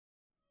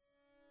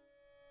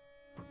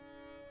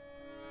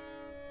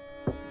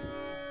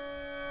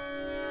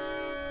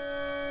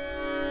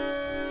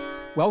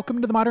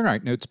Welcome to the Modern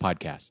Art Notes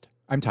podcast.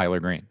 I'm Tyler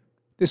Green.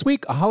 This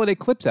week, a Holiday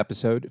Clips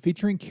episode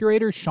featuring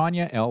curator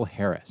Shawnya L.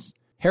 Harris.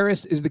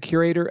 Harris is the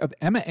curator of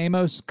Emma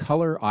Amos'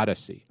 Color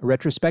Odyssey, a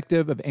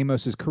retrospective of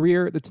Amos's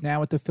career that's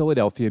now at the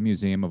Philadelphia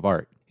Museum of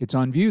Art. It's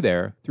on view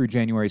there through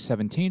January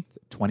 17th,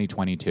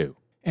 2022.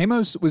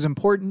 Amos was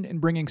important in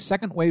bringing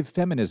second-wave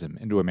feminism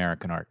into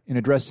American art, in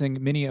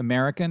addressing many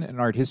American and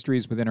art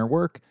histories within her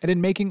work, and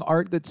in making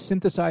art that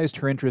synthesized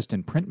her interest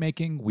in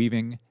printmaking,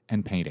 weaving,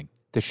 and painting.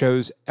 The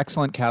show's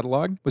excellent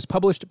catalog was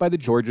published by the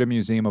Georgia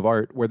Museum of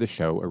Art, where the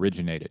show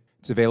originated.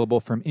 It's available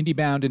from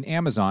IndieBound and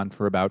Amazon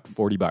for about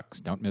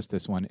 $40. Don't miss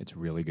this one. It's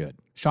really good.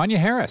 Shawnya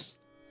Harris,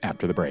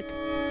 after the break.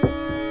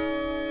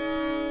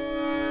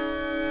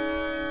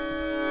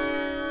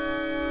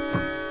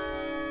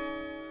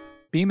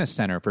 Bemis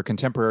Center for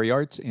Contemporary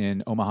Arts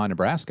in Omaha,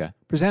 Nebraska,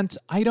 presents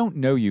I Don't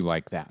Know You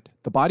Like That,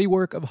 the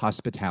bodywork of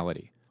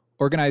hospitality.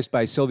 Organized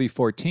by Sylvie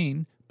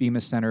 14,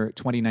 Bemis Center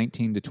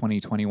 2019 to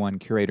 2021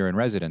 curator in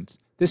residence,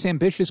 this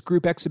ambitious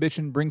group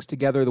exhibition brings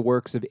together the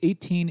works of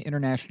 18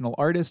 international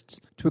artists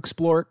to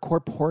explore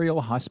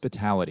corporeal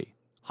hospitality.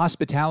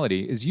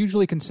 Hospitality is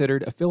usually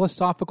considered a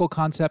philosophical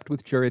concept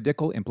with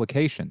juridical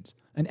implications,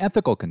 an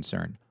ethical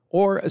concern,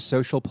 or a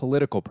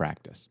social-political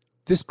practice.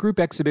 This group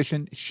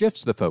exhibition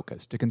shifts the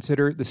focus to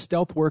consider the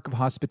stealth work of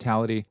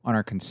hospitality on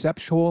our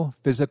conceptual,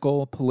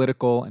 physical,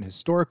 political, and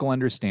historical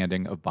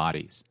understanding of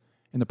bodies.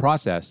 In the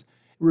process,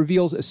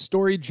 reveals a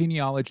storied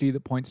genealogy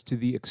that points to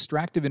the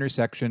extractive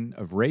intersection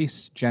of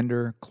race,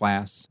 gender,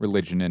 class,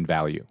 religion, and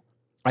value.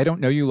 I Don't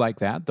Know You Like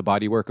That, the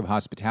bodywork of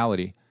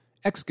hospitality,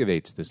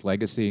 excavates this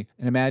legacy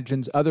and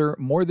imagines other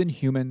more than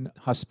human,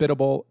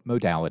 hospitable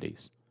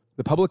modalities.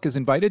 The public is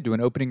invited to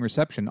an opening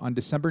reception on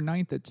December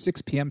 9th at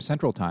 6 p.m.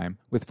 Central Time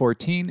with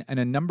 14 and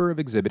a number of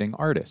exhibiting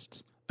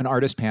artists. An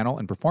artist panel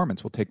and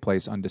performance will take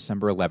place on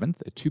December 11th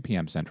at 2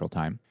 p.m. Central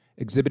Time.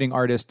 Exhibiting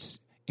artists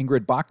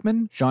Ingrid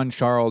Bachmann,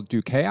 Jean-Charles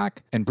Ducayac,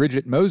 and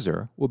Bridget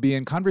Moser will be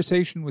in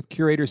conversation with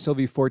curator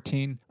Sylvie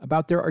 14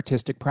 about their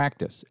artistic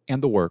practice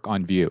and the work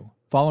on view.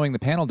 Following the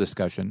panel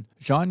discussion,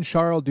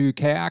 Jean-Charles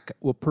Ducayac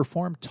will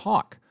perform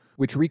Talk,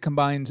 which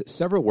recombines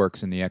several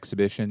works in the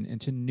exhibition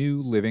into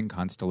new living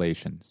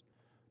constellations.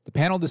 The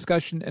panel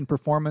discussion and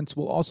performance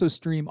will also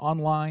stream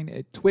online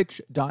at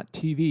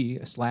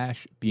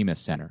twitch.tv/Bemis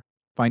Center.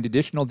 Find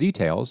additional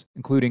details,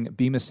 including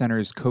Bemis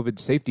Center's COVID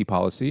safety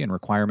policy and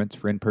requirements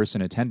for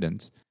in-person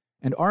attendance,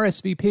 and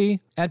RSVP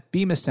at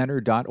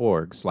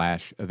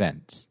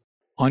bemiscenter.org/events.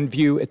 On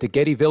view at the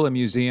Getty Villa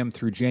Museum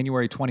through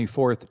January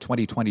 24th,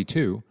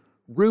 2022,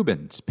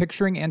 Rubens,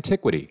 Picturing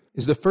Antiquity,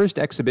 is the first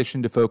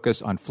exhibition to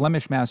focus on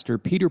Flemish master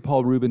Peter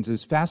Paul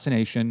Rubens'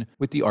 fascination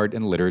with the art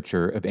and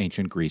literature of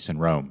ancient Greece and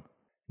Rome.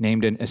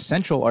 Named an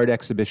essential art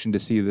exhibition to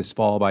see this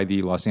fall by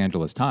the Los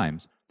Angeles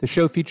Times, the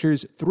show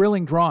features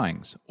thrilling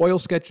drawings, oil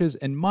sketches,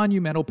 and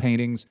monumental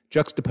paintings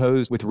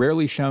juxtaposed with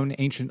rarely shown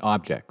ancient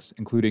objects,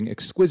 including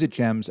exquisite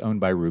gems owned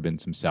by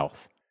Rubens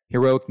himself.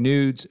 Heroic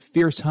nudes,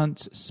 fierce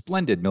hunts,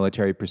 splendid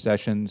military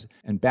processions,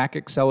 and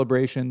Bacchic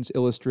celebrations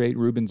illustrate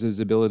Rubens'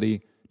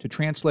 ability to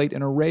translate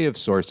an array of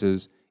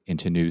sources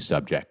into new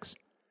subjects.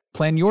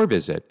 Plan your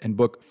visit and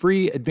book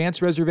free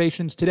advance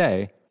reservations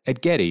today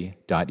at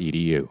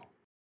getty.edu.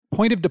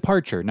 Point of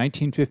Departure,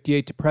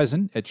 1958 to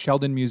present at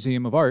Sheldon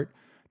Museum of Art,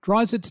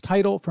 draws its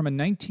title from a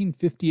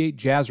 1958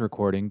 jazz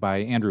recording by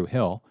Andrew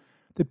Hill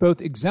that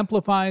both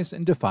exemplifies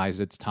and defies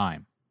its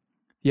time.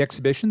 The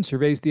exhibition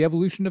surveys the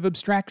evolution of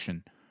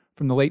abstraction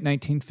from the late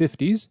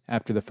 1950s,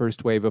 after the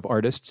first wave of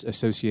artists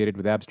associated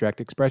with abstract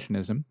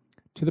expressionism,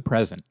 to the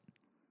present.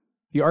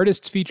 The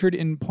artists featured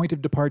in Point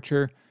of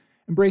Departure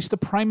embrace the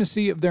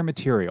primacy of their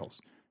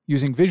materials,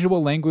 using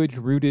visual language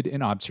rooted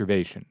in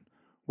observation.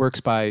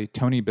 Works by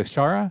Tony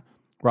Bechara,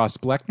 Ross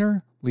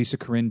Bleckner, Lisa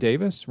Corinne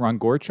Davis, Ron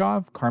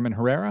Gorchov, Carmen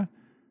Herrera,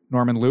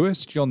 Norman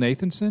Lewis, Jill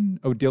Nathanson,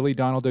 Odile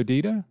Donald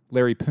Odita,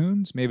 Larry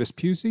Poons, Mavis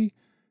Pusey,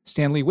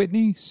 Stanley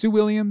Whitney, Sue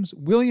Williams,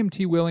 William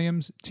T.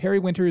 Williams, Terry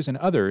Winters, and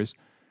others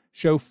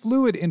show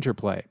fluid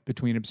interplay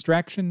between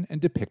abstraction and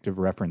depictive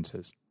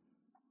references.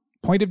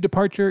 Point of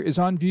Departure is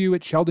on view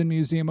at Sheldon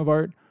Museum of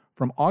Art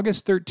from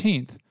August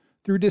 13th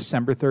through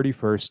December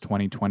 31st,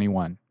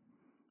 2021.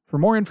 For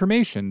more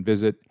information,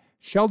 visit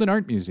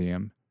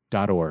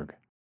sheldonartmuseum.org.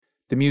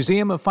 The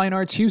Museum of Fine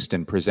Arts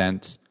Houston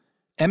presents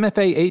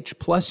MFAH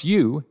plus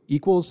U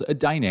equals a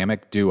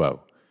dynamic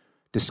duo.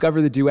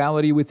 Discover the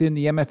duality within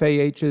the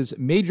MFAH's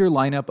major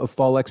lineup of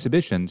fall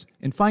exhibitions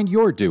and find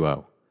your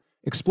duo.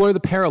 Explore the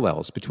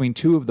parallels between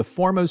two of the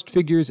foremost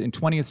figures in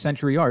 20th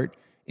century art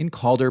in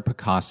Calder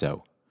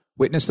Picasso.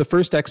 Witness the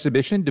first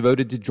exhibition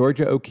devoted to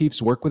Georgia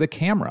O'Keeffe's work with a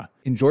camera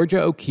in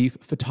Georgia O'Keeffe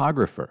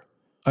Photographer.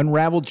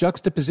 Unravel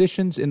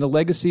juxtapositions in the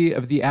legacy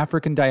of the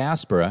African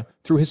diaspora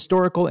through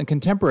historical and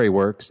contemporary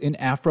works in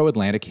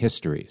Afro-Atlantic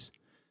histories.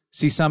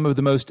 See some of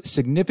the most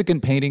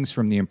significant paintings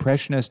from the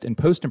Impressionist and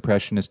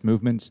Post-Impressionist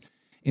movements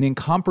in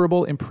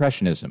Incomparable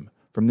Impressionism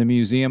from the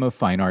Museum of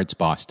Fine Arts,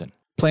 Boston.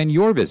 Plan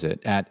your visit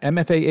at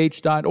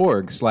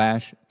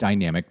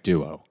mfah.org/dynamic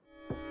duo.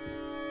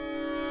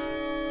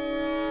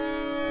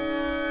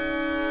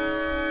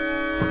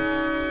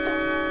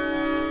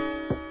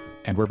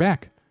 And we're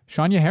back.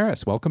 Shawnya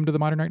Harris, welcome to the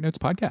Modern Art Notes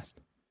podcast.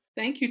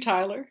 Thank you,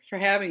 Tyler, for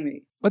having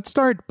me. Let's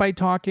start by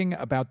talking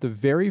about the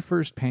very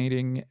first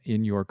painting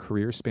in your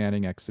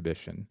career-spanning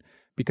exhibition,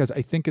 because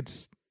I think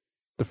it's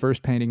the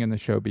first painting in the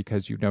show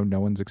because you know no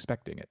one's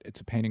expecting it.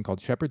 It's a painting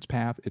called Shepherd's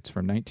Path. It's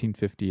from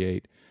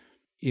 1958.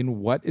 In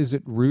what is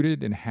it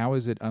rooted, and how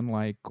is it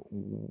unlike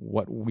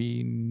what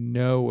we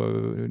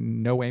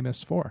know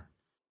Amos for?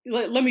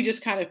 Let me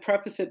just kind of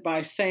preface it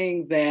by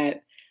saying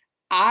that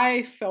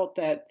I felt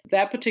that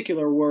that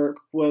particular work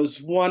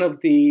was one of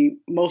the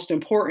most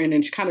important,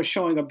 and kind of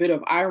showing a bit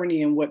of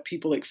irony in what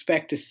people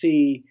expect to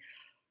see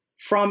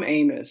from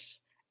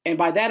Amos. And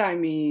by that, I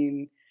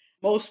mean,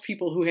 most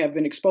people who have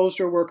been exposed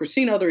to her work or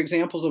seen other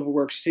examples of her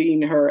work,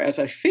 seen her as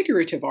a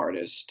figurative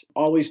artist,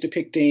 always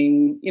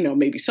depicting,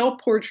 maybe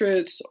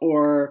self-portraits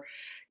or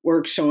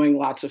work showing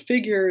lots of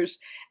figures.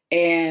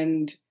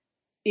 And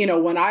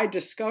when I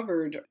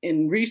discovered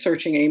in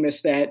researching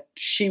Amos that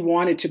she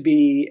wanted to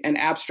be an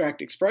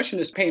abstract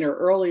expressionist painter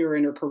earlier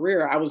in her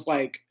career, I was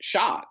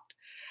shocked.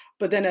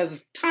 But then as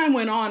time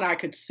went on, I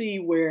could see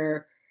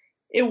where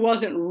it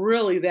wasn't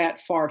really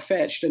that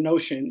far-fetched a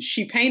notion.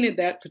 She painted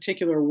that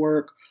particular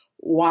work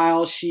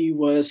while she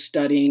was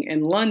studying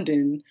in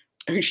London.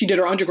 She did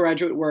her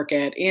undergraduate work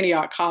at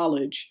Antioch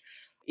College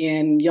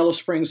in Yellow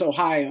Springs,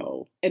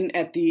 Ohio. And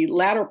at the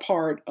latter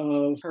part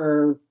of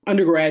her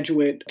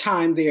undergraduate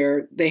time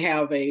there, they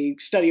have a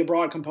study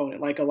abroad component,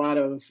 like a lot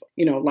of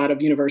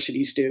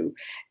universities do.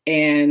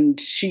 And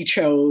she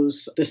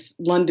chose this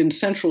London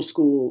Central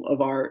School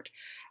of Art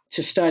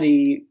to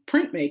study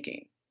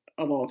printmaking,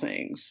 of all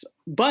things.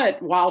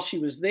 But while she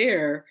was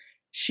there,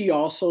 she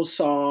also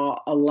saw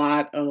a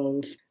lot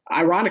of,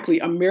 ironically,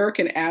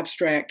 American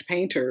abstract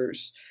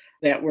painters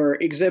that were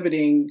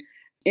exhibiting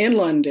in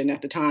London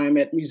at the time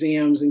at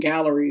museums and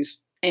galleries.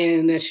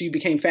 And then she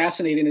became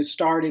fascinated and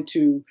started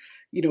to,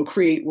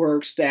 create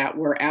works that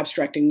were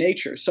abstract in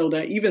nature. So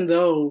that even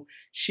though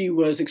she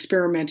was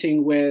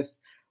experimenting with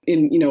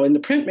in the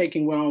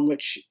printmaking realm,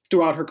 which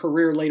throughout her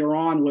career later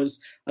on was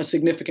a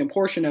significant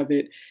portion of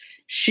it,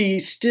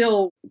 she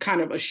still kind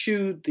of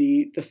eschewed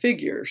the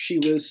figure. She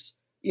was,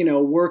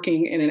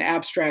 working in an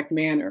abstract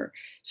manner.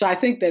 So I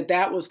think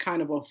that was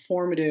kind of a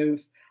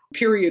formative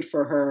period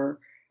for her,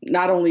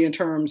 not only in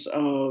terms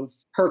of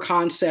her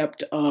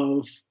concept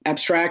of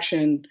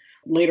abstraction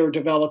later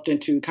developed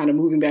into kind of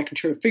moving back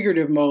into a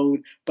figurative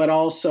mode, but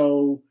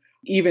also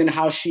even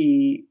how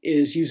she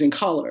is using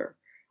color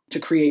to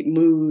create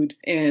mood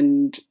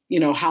and,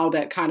 how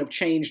that kind of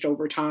changed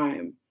over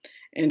time.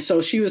 And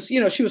so she was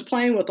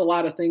playing with a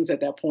lot of things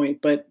at that point,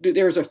 but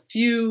there's a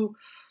few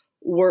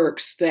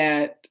works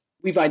that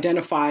we've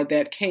identified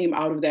that came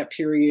out of that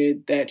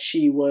period that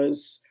she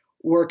was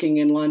working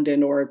in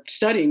London, or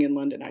studying in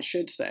London, I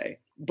should say.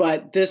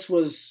 But this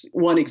was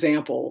one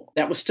example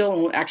that was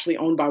still actually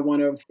owned by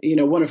one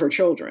of her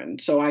children.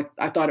 So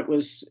I thought it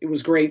was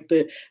great.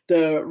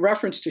 The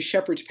reference to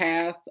Shepherd's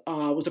Path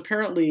was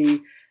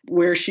apparently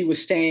where she was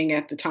staying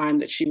at the time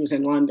that she was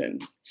in London.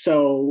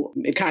 So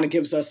it kind of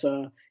gives us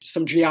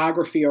some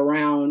geography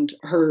around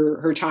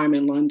her time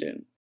in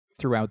London.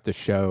 Throughout the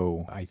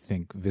show, I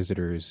think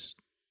visitors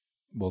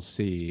will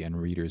see, and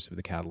readers of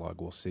the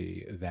catalog will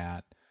see,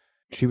 that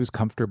she was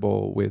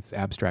comfortable with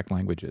abstract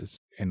languages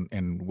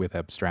and with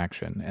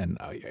abstraction. And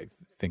I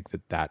think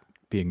that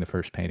being the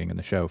first painting in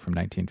the show from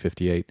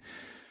 1958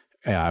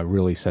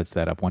 really sets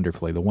that up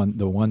wonderfully. The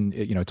one,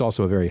 it's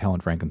also a very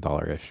Helen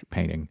Frankenthaler-ish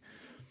painting.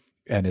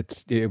 And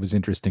it was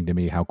interesting to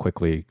me how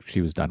quickly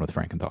she was done with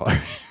Frankenthaler.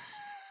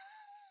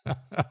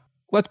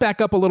 Let's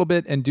back up a little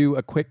bit and do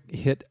a quick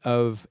hit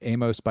of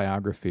Amos'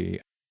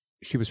 biography.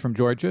 She was from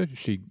Georgia.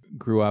 She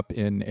grew up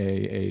in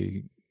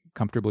a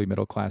comfortably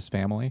middle-class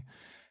family.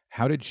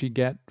 How did she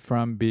get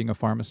from being a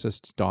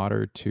pharmacist's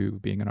daughter to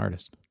being an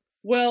artist?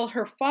 Well,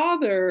 her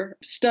father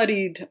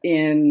studied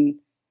in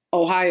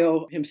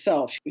Ohio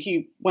himself.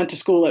 He went to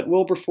school at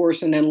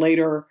Wilberforce, and then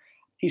later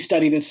he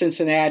studied in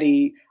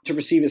Cincinnati to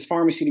receive his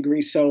pharmacy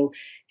degree. So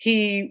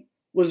he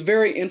was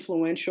very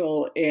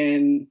influential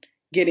in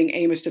getting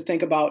Amos to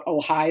think about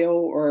Ohio,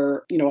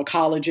 or, a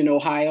college in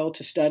Ohio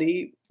to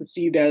study,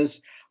 perceived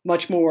as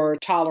much more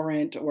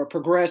tolerant or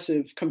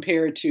progressive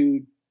compared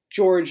to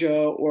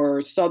Georgia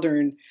or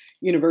Southern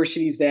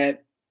universities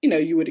that,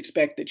 you would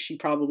expect that she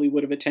probably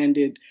would have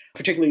attended,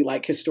 particularly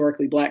like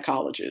historically Black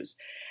colleges.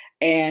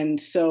 And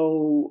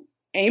so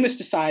Amos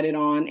decided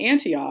on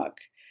Antioch.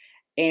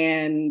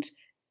 And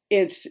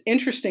it's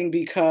interesting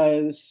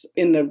because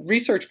in the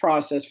research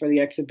process for the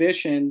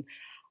exhibition,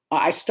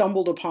 I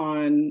stumbled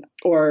upon,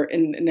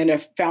 and then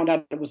I found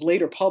out it was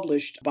later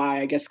published by,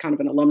 I guess, kind of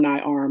an alumni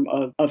arm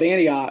of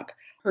Antioch,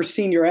 her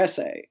senior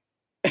essay,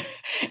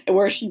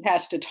 where she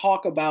has to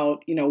talk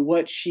about,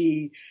 what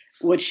she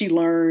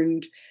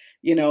learned,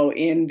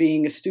 in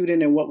being a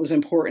student, and what was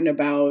important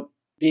about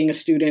being a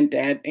student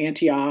at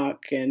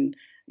Antioch, and,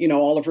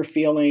 all of her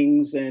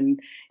feelings. And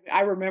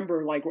I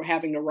remember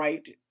having to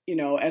write,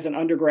 as an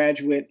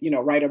undergraduate,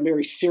 write a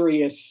very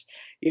serious,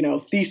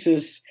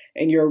 thesis,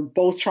 and you're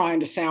both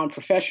trying to sound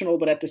professional,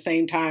 but at the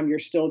same time, you're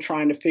still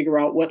trying to figure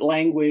out what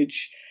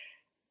language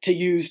to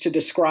use to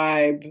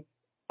describe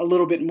a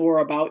little bit more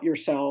about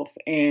yourself.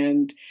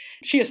 And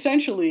she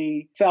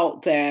essentially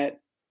felt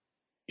that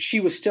she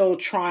was still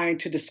trying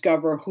to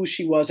discover who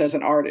she was as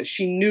an artist.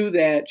 She knew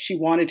that she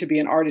wanted to be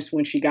an artist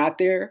when she got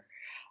there,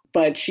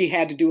 but she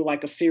had to do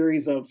like a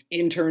series of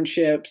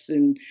internships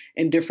and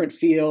in different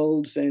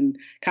fields, and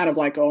kind of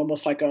like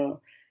almost like a,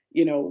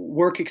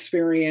 work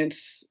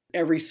experience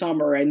every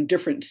summer in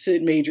different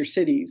major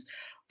cities.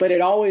 But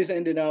it always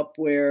ended up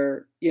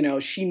where,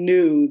 she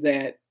knew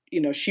that,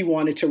 she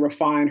wanted to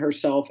refine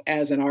herself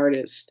as an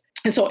artist.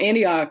 And so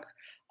Antioch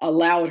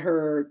allowed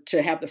her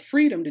to have the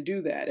freedom to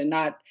do that and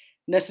not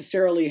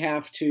necessarily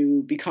have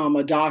to become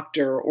a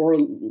doctor or,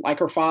 like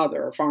her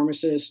father, a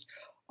pharmacist,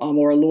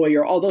 or a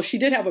lawyer. Although she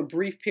did have a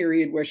brief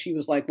period where she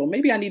was like, well,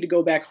 maybe I need to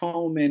go back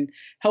home and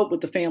help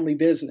with the family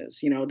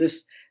business.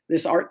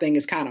 This art thing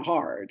is kind of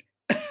hard.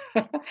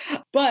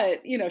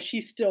 But,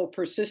 she still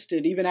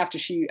persisted even after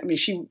she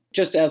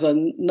just as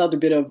another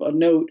bit of a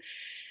note,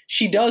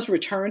 she does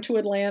return to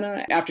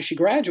Atlanta after she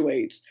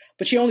graduates,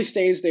 but she only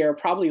stays there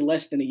probably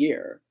less than a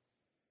year.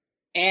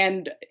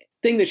 And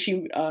thing that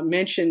she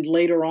mentioned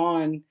later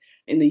on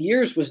in the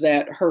years was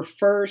that her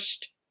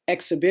first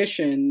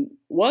exhibition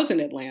was in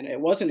Atlanta. It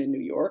wasn't in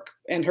New York.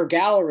 And her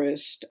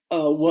gallerist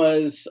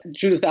was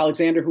Judith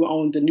Alexander, who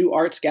owned the New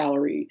Arts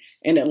Gallery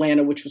in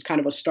Atlanta, which was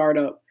kind of a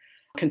startup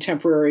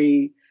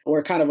contemporary,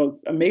 or kind of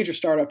a major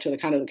startup to the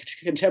kind of the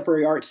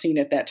contemporary art scene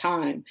at that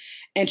time.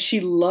 And she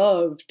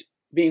loved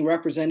being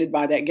represented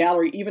by that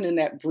gallery, even in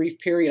that brief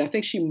period. I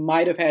think she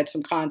might have had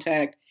some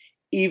contact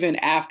even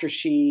after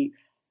she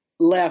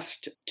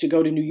left to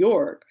go to New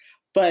York.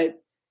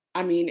 But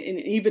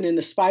even in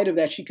the spite of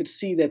that, she could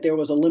see that there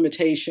was a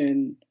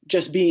limitation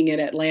just being in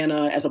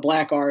Atlanta as a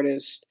Black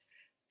artist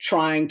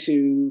trying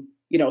to,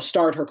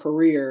 start her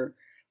career.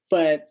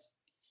 But,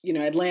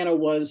 Atlanta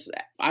was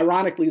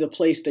ironically the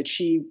place that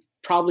she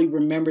probably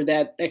remembered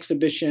that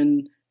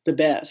exhibition the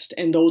best.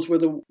 And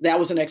that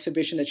was an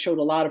exhibition that showed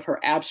a lot of her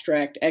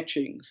abstract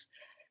etchings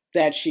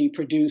that she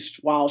produced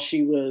while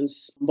she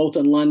was both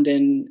in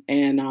London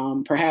and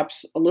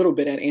perhaps a little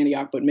bit at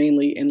Antioch, but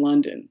mainly in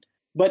London.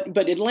 But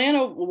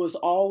Atlanta was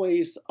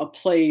always a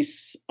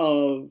place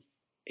of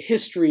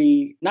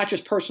history, not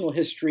just personal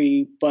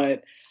history,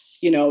 but,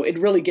 it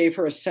really gave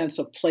her a sense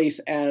of place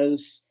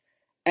as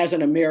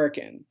an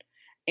American.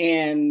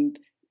 And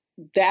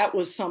that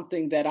was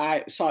something that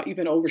I saw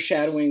even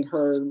overshadowing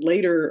her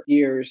later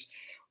years,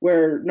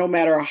 where no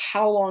matter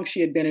how long she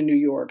had been in New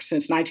York,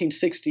 since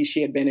 1960,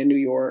 she had been in New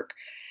York.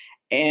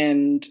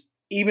 And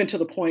even to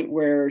the point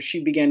where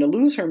she began to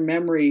lose her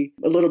memory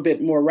a little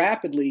bit more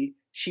rapidly,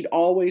 she'd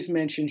always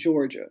mention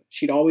Georgia.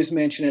 She'd always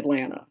mention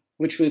Atlanta,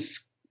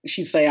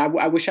 she'd say, I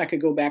wish I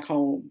could go back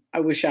home. I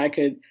wish I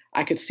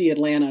could see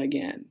Atlanta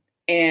again.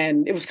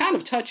 And it was kind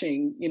of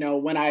touching,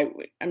 when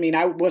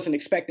I wasn't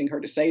expecting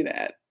her to say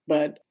that.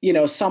 But,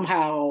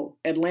 somehow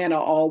Atlanta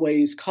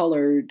always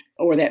colored,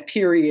 or that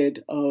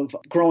period of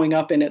growing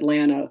up in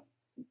Atlanta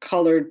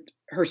colored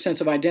her sense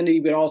of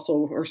identity, but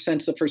also her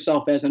sense of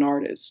herself as an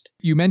artist.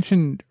 You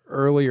mentioned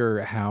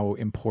earlier how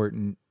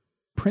important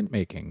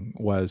printmaking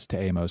was to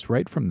Amos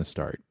right from the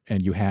start.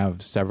 And you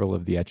have several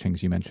of the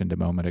etchings you mentioned a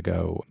moment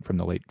ago from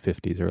the late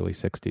 50s, early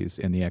 60s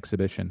in the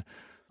exhibition.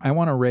 I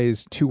want to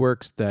raise two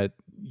works that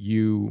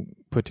you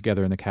put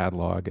together in the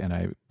catalog, and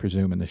I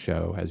presume in the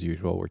show, as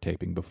usual. We're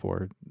taping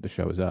before the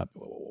show is up.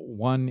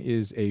 One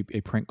is a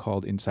print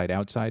called Inside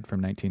Outside from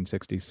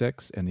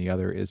 1966, and the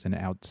other is an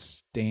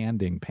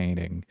outstanding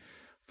painting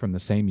from the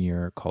same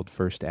year called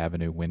First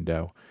Avenue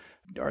Window.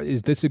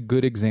 Is this a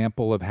good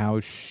example of how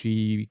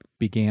she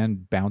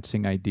began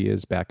bouncing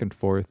ideas back and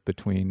forth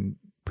between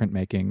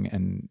printmaking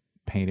and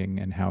painting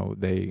and how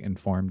they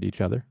informed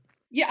each other?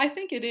 Yeah, I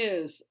think it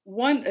is.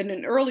 In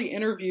an early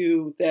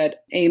interview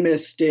that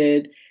Amos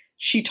did,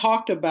 she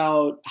talked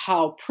about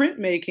how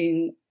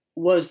printmaking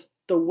was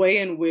the way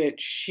in which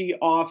she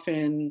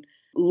often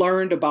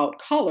learned about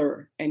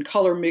color and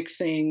color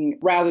mixing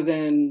rather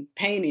than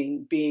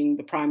painting being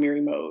the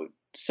primary mode.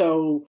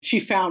 So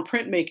she found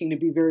printmaking to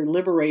be very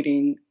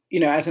liberating,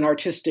 as an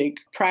artistic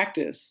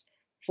practice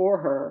for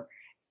her.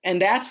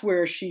 And that's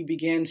where she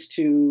begins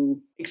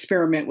to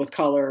experiment with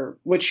color,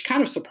 which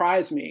kind of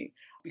surprised me,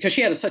 because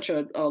she had such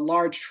a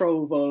large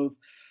trove of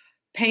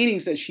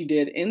paintings that she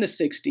did in the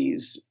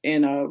 60s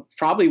in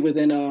probably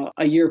within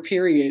a year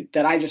period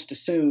that I just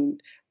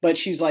assumed. But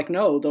she's like,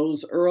 no,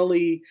 those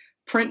early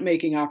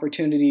printmaking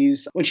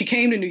opportunities. When she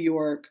came to New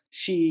York,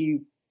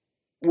 she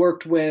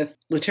worked with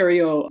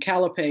Laterio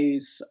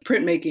Calapé's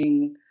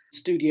printmaking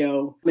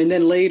studio, and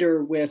then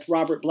later with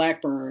Robert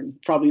Blackburn,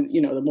 probably,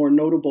 the more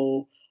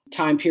notable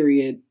time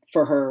period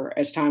for her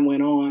as time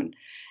went on.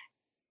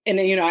 And,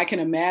 I can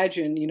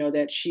imagine,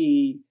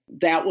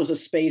 that was a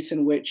space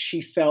in which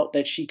she felt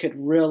that she could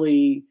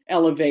really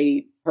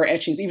elevate her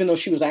etchings, even though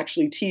she was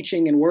actually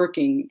teaching and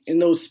working in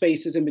those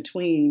spaces in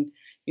between,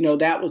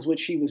 that was what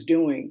she was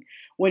doing.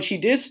 When she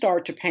did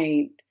start to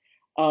paint,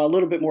 a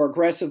little bit more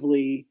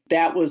aggressively,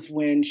 that was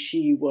when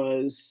she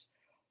was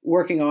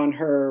working on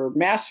her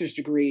master's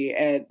degree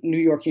at New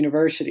York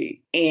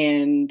University.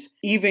 And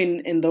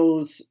even in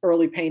those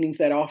early paintings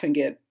that often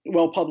get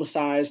well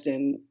publicized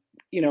and,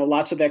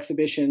 lots of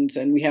exhibitions,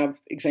 and we have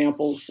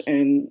examples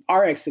in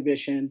our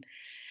exhibition,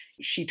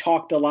 she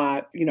talked a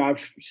lot.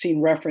 I've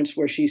seen reference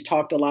where she's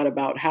talked a lot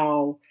about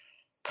how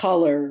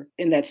color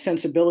and that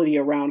sensibility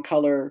around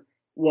color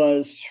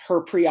was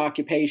her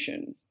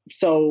preoccupation.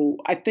 So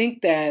I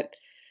think that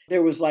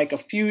there was like a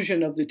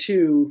fusion of the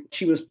two.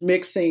 She was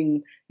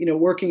mixing,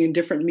 working in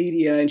different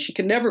media, and she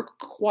could never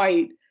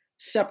quite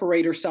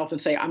separate herself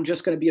and say, I'm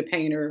just going to be a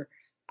painter.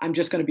 I'm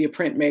just going to be a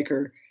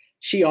printmaker.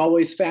 She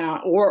always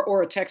found,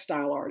 or a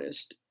textile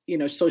artist,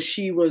 so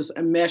she was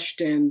enmeshed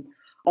in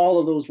all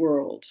of those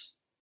worlds.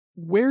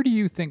 Where do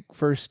you think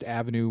First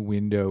Avenue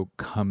window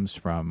comes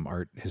from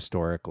art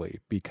historically?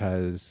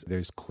 Because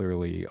there's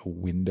clearly a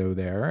window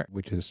there,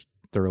 which is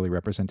thoroughly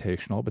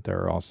representational, but there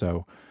are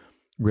also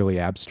really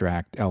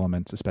abstract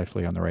elements,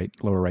 especially on the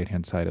lower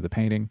right-hand side of the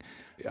painting.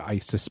 I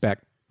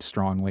suspect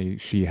strongly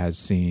she has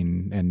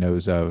seen and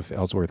knows of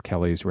Ellsworth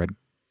Kelly's red,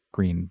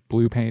 green,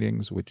 blue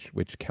paintings, which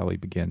Kelly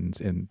begins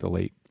in the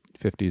late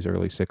 50s,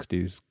 early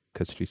 60s,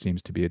 because she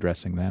seems to be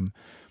addressing them.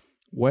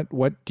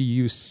 What do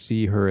you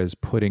see her as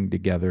putting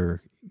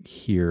together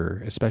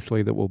here,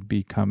 especially that will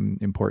become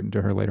important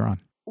to her later on?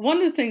 One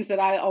of the things that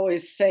I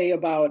always say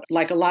about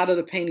like a lot of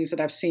the paintings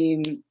that I've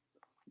seen,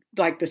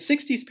 like the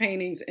 60s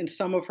paintings and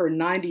some of her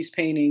 90s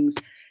paintings,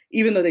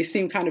 even though they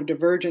seem kind of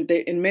divergent,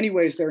 in many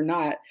ways they're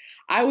not.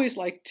 I always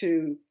like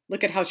to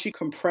look at how she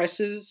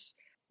compresses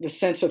the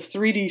sense of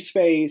 3D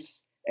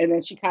space, and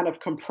then she kind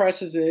of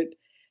compresses it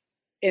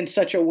in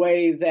such a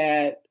way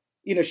that,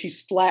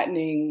 she's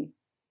flattening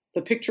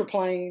the picture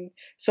plane.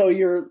 So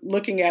you're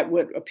looking at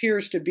what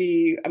appears to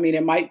be,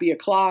 it might be a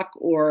clock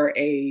or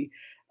a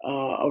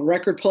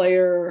record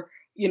player,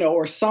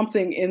 or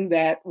something in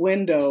that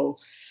window,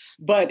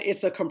 but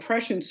it's a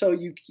compression. So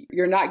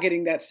you're not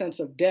getting that sense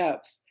of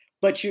depth,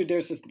 but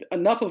there's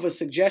enough of a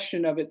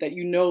suggestion of it that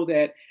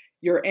that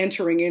you're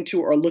entering into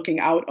or looking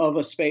out of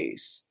a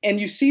space. And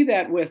you see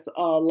that with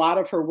a lot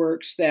of her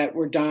works that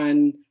were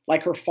done,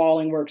 like her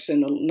falling works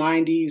in the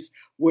 90s,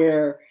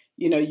 where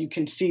you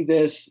can see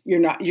this,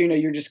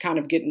 you're just kind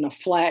of getting a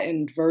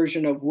flattened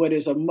version of what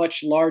is a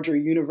much larger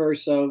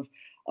universe of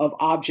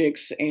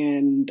objects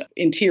and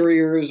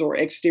interiors or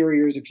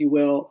exteriors, if you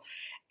will.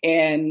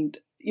 And,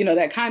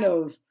 that kind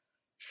of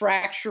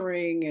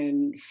fracturing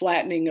and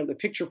flattening of the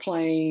picture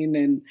plane.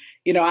 And,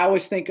 I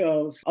always think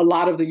of a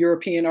lot of the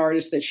European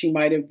artists that she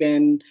might have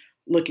been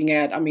looking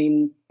at,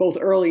 both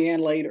early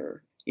and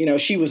later.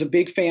 She was a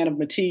big fan of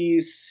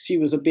Matisse. She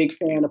was a big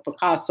fan of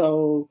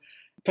Picasso.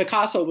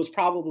 Picasso was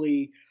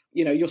probably,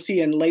 you'll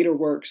see in later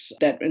works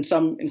that in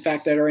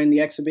fact, that are in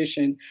the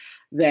exhibition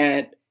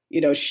that,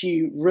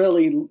 she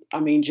really,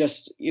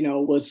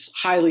 was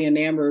highly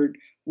enamored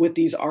with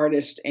these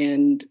artists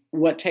and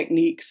what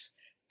techniques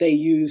they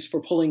use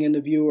for pulling in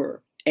the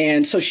viewer.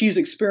 And so she's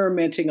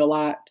experimenting a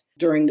lot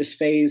during this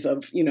phase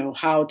of,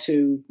 how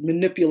to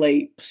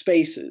manipulate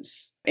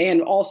spaces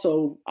and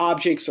also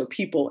objects or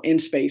people in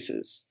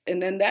spaces.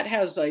 And then that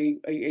has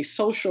a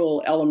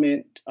social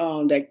element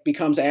that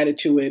becomes added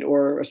to it,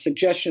 or a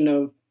suggestion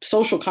of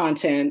social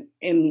content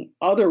in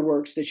other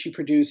works that she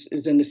produced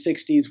is in the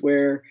 60s,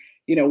 where,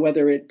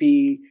 whether it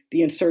be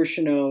the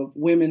insertion of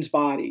women's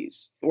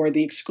bodies or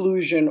the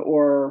exclusion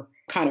or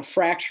kind of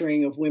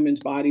fracturing of women's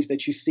bodies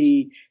that you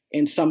see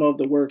in some of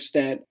the works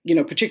that,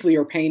 particularly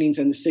her paintings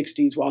in the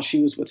 60s while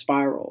she was with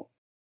Spiral.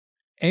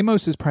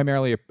 Amos is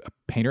primarily a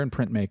painter and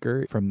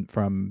printmaker from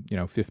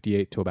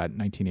 58 to about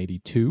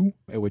 1982,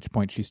 at which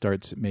point she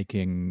starts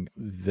making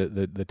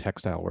the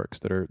textile works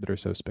that are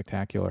so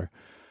spectacular.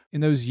 In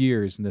those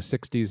years, in the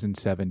 60s and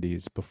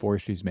 70s, before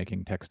she's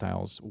making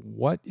textiles,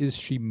 what is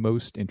she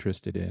most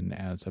interested in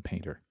as a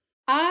painter?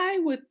 I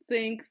would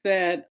think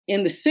that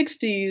in the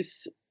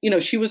 60s,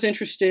 she was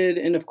interested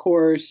in, of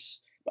course,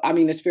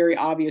 it's very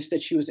obvious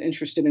that she was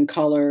interested in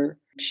color.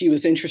 She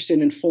was interested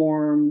in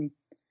form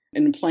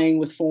and playing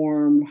with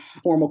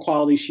formal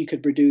qualities she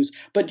could produce.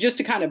 But just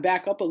to kind of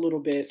back up a little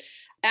bit,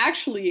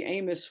 actually,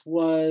 Amos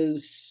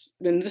was,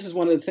 and this is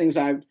one of the things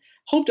I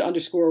hope to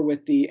underscore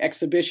with the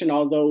exhibition,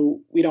 although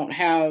we don't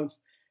have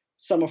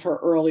some of her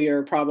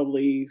earlier,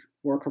 probably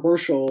more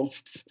commercially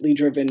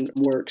driven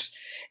works,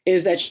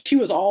 is that she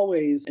was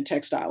always a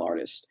textile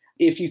artist.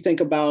 If you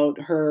think about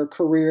her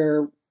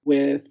career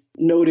with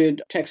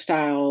noted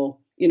textile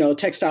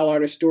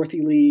artist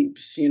Dorothy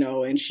Leibs,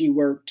 and she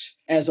worked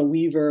as a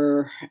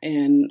weaver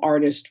and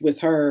artist with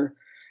her,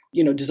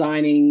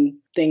 designing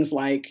things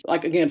like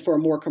again, for a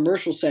more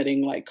commercial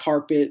setting, like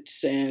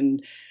carpets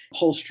and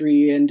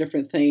upholstery and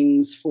different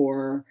things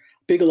for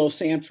Bigelow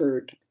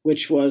Sanford,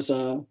 which was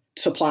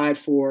supplied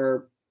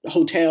for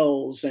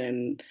hotels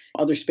and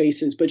other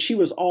spaces. But she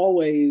was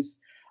always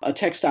a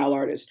textile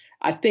artist.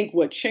 I think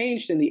what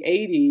changed in the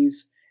 80s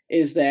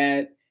is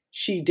that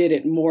she did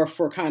it more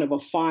for kind of a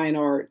fine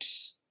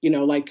arts,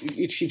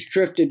 she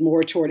drifted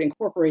more toward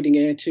incorporating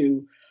it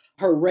into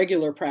her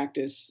regular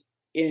practice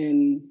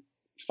in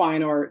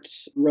fine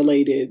arts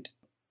related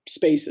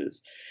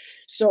spaces.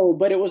 So,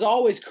 but it was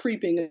always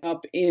creeping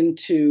up in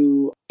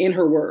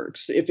her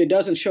works. If it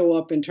doesn't show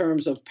up in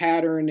terms of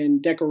pattern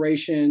and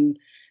decoration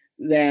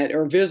that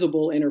are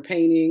visible in her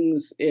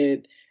paintings,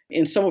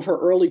 in some of her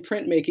early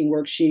printmaking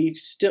work, she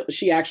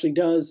actually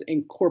does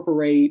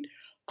incorporate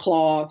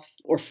cloth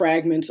or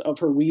fragments of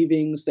her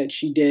weavings that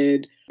she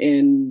did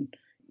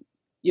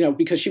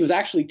because she was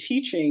actually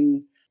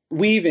teaching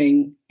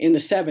weaving in the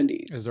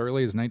 70s. As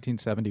early as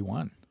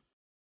 1971.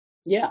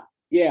 Yeah,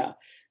 yeah.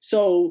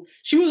 So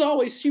she was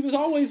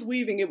always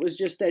weaving. It was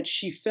just that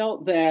she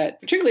felt that,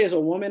 particularly as a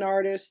woman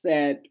artist,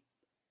 that,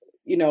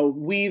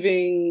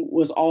 weaving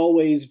was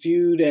always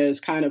viewed as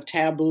kind of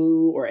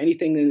taboo, or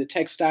anything in the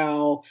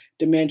textile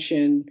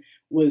dimension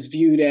was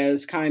viewed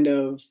as kind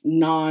of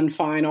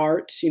non-fine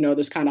arts,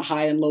 this kind of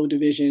high and low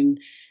division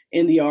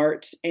in the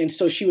arts. And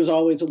so she was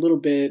always a little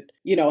bit,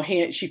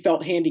 she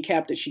felt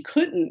handicapped that she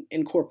couldn't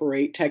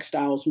incorporate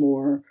textiles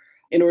more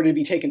in order to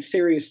be taken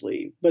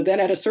seriously. But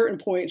then at a certain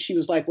point, she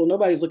was like, well,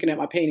 nobody's looking at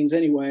my paintings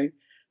anyway.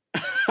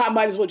 I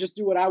might as well just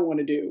do what I want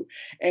to do.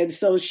 And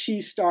so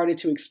she started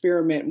to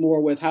experiment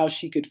more with how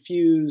she could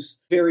fuse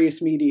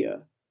various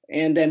media.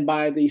 And then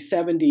by the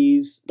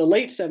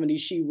late 70s,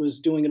 she was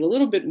doing it a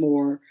little bit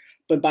more.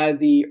 But by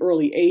the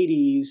early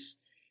 80s,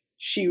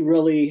 she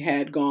really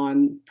had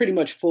gone pretty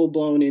much full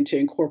blown into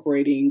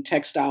incorporating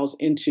textiles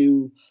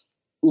into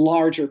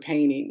larger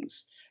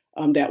paintings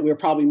that we're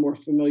probably more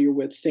familiar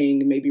with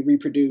seeing maybe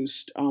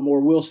reproduced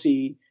or will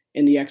see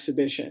in the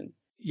exhibition.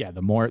 Yeah,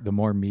 the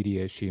more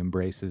media she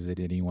embraces at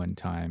any one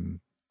time,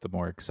 the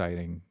more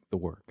exciting the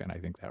work, and I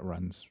think that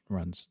runs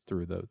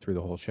through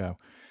the whole show.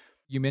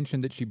 You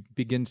mentioned that she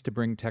begins to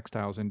bring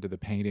textiles into the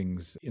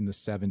paintings in the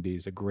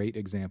 70s. A great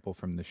example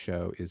from the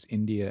show is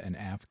India and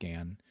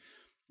Afghan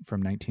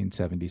from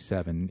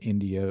 1977,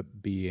 India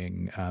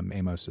being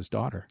Amos's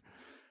daughter.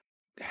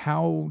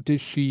 How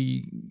does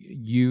she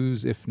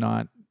use, if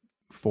not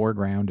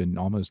foreground and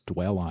almost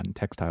dwell on,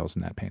 textiles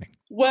in that painting?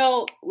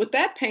 Well, with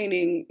that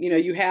painting,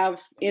 you have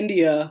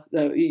India,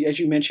 as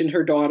you mentioned,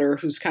 her daughter,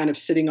 who's kind of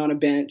sitting on a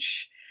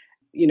bench,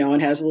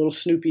 and has a little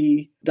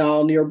Snoopy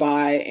doll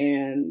nearby.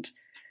 And,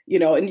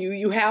 and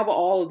you have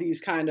all of these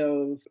kind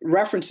of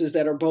references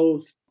that are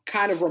both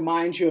kind of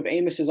remind you of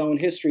Amos's own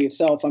history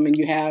itself. I mean,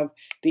 you have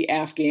the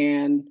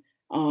Afghan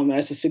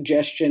as a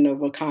suggestion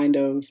of a kind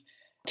of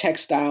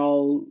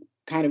textile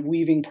kind of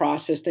weaving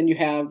process. Then you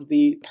have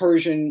the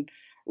Persian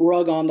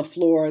rug on the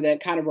floor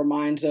that kind of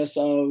reminds us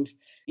of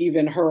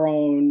even her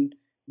own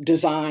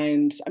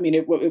designs. I mean,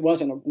 it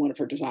wasn't one of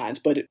her designs,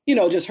 but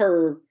just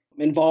her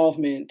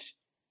involvement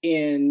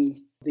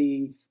in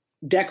the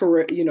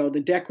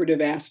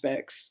decorative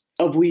aspects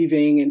of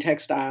weaving and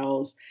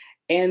textiles.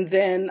 And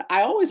then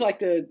I always like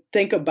to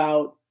think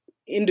about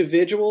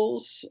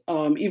individuals,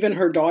 even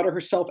her daughter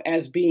herself,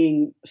 as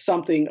being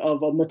something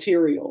of a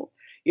material.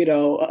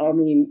 I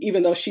mean,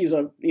 even though she's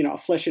a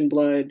flesh and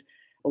blood,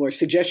 or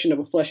suggestion of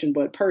a flesh and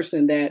blood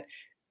person, that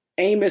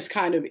Amos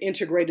kind of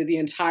integrated the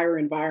entire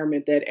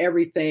environment, that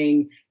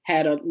everything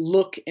had a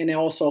look and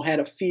also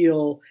had a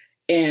feel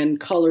and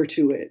color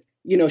to it.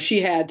 She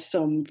had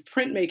some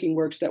printmaking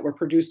works that were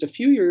produced a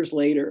few years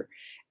later.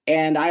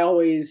 And I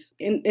always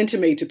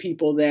intimate to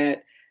people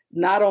that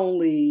not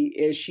only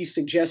is she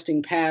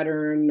suggesting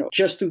pattern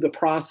just through the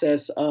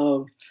process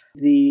of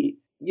the,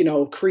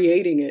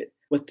 creating it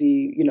with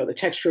the, the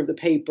texture of the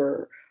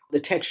paper, the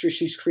texture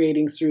she's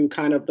creating through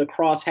kind of the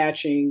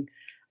cross-hatching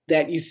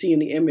that you see in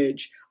the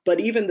image.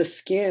 But even the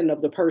skin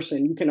of the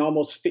person, you can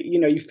almost,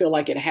 you feel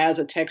like it has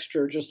a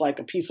texture, just like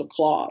a piece of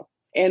cloth.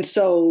 And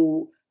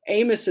so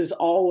Amos is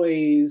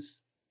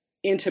always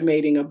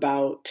intimating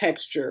about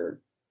texture,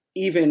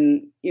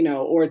 even,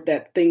 or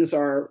that things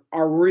are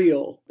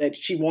real, that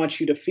she wants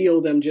you to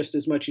feel them just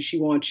as much as she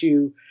wants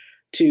you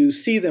to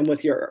see them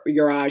with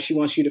your eyes. She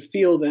wants you to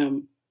feel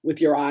them with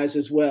your eyes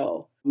as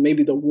well.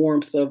 Maybe the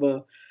warmth of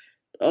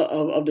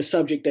the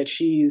subject that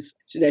she's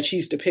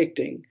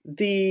depicting.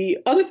 The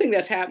other thing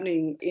that's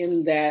happening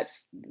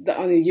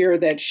on the year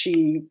that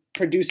she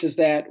produces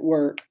that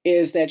work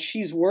is that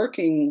she's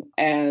working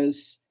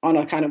on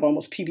a kind of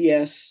almost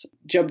PBS,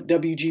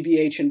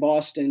 WGBH in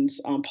Boston's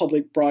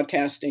public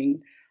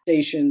broadcasting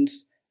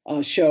stations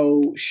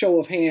show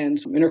of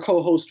Hands, and her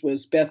co-host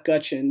was Beth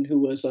Gutchin, who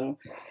was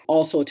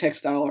also a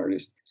textile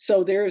artist.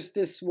 So there's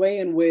this way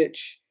in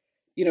which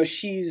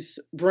she's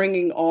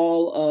bringing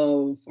all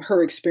of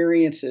her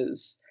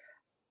experiences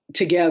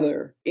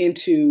together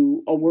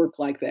into a work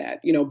like that.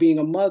 Being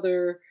a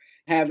mother,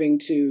 having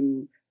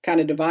to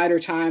kind of divide her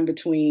time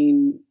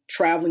between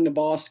traveling to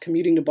Boston,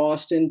 commuting to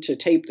Boston to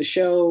tape the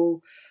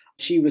show.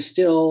 She was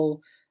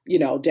still,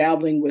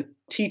 dabbling with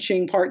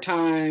teaching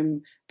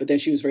part-time, but then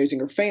she was raising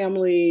her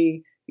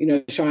family,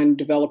 trying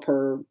to develop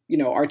her,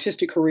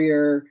 artistic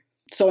career.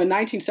 So in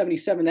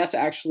 1977, that's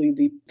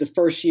actually the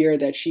first year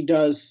that she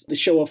does the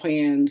Show of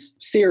Hands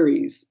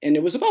series. And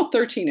it was about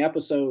 13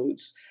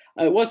 episodes.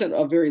 It wasn't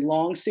a very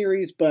long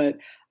series, but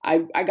I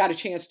got a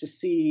chance to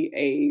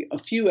see a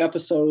few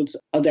episodes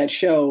of that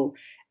show.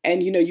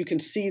 And, you can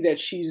see that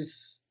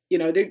she's,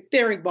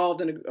 they're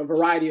involved in a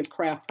variety of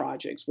craft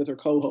projects with her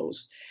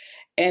co-host.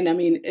 And I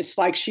mean, it's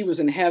like she was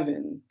in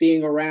heaven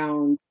being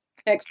around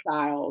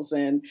textiles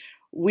and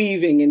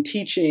weaving and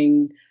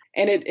teaching.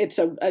 And it's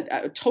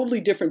a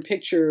totally different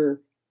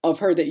picture of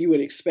her that you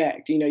would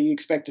expect. You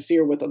expect to see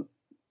her with a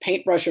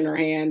paintbrush in her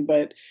hand,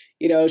 but,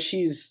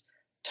 she's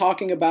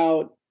talking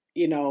about,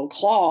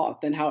 cloth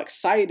and how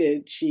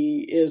excited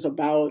she is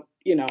about,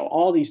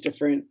 all these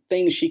different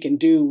things she can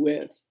do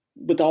with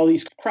all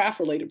these craft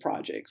related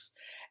projects.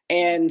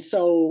 And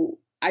so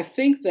I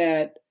think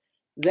that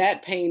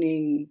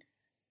painting,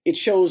 it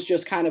shows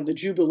just kind of the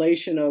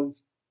jubilation of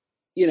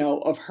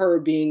her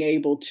being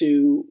able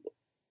to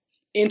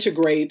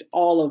integrate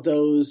all of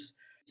those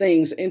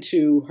things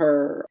into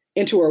her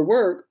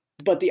work.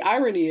 But the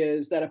irony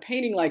is that a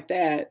painting like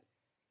that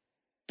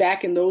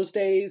back in those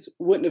days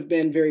wouldn't have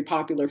been very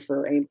popular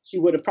for Amy. She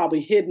would have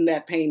probably hidden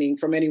that painting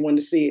from anyone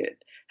to see it.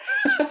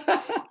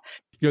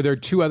 There are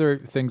two other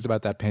things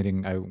about that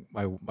painting I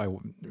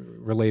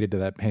related to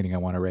that painting I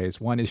want to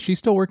raise. One is, she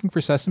still working for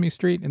Sesame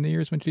Street in the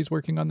years when she's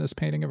working on this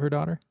painting of her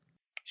daughter?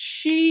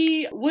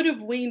 She would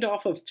have weaned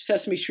off of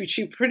Sesame Street.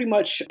 She pretty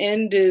much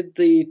ended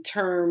the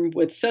term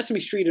with Sesame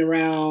Street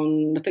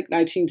around, I think,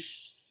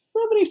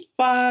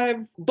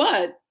 1975.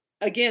 But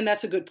again,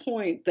 that's a good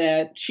point,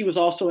 that she was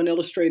also an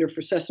illustrator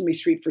for Sesame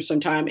Street for some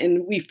time.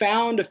 And we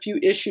found a few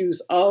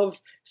issues of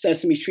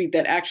Sesame Street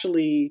that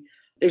actually,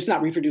 it's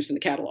not reproduced in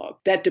the catalog,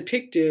 that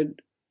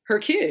depicted her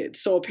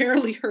kids. So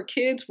apparently her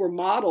kids were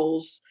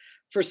models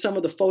for some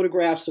of the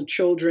photographs of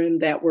children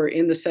that were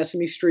in the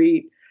Sesame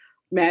Street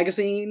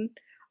magazine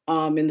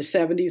in the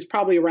 70s,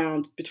 probably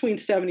around between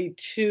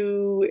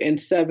 72 and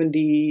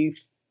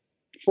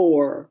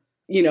 74.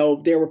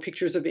 There were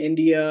pictures of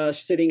India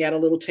sitting at a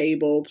little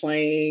table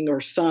playing, or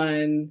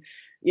son,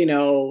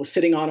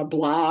 sitting on a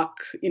block,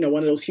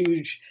 one of those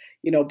huge,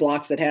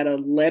 blocks that had a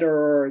letter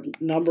or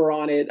number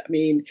on it. I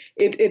mean,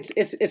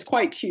 it's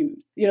quite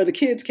cute. The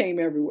kids came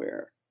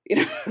everywhere.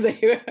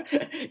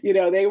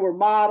 They were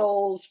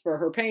models for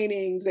her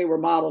paintings. They were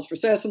models for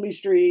Sesame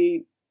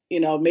Street.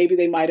 Maybe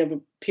they might have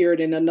appeared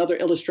in another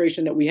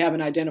illustration that we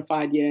haven't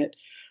identified yet.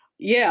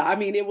 Yeah, I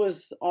mean, it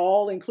was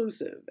all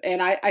inclusive.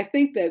 And I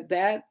think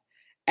that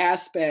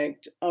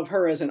aspect of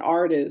her as an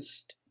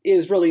artist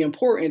is really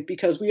important,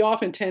 because we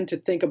often tend to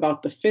think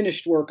about the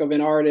finished work of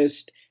an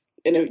artist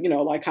in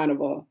a, like kind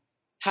of a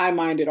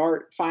high-minded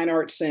fine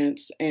art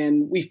sense.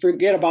 And we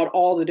forget about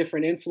all the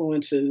different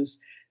influences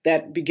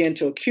that begin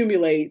to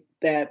accumulate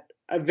that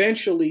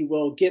eventually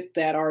will get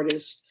that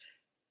artist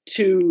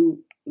to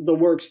the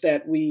works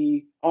that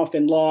we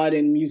often laud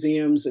in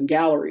museums and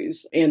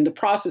galleries, and the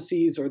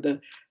processes, or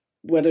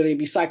whether they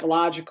be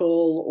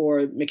psychological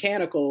or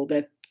mechanical,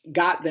 that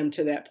got them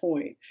to that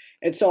point.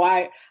 And so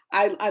I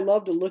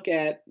love to look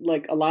at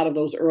like a lot of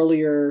those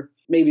earlier,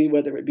 maybe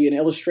whether it be an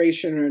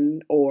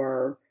illustration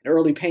or an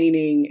early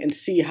painting, and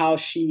see how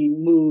she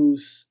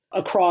moves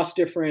across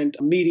different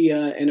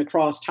media and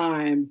across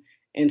time,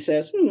 and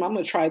says, I'm going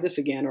to try this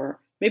again, or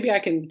maybe I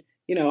can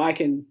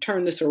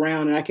turn this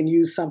around and I can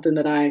use something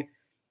that I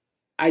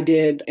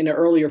did in an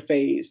earlier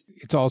phase.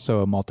 It's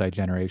also a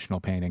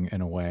multi-generational painting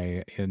in a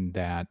way, in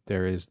that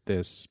there is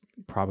this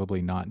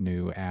probably not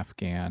new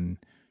Afghan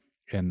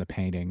in the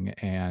painting,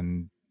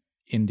 and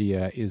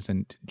India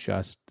isn't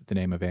just the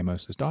name of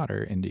Amos's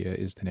daughter. India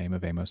is the name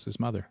of Amos's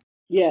mother.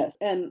 Yes.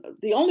 And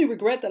the only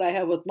regret that I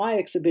have with my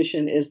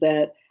exhibition is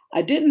that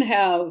I didn't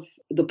have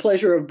the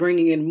pleasure of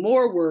bringing in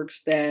more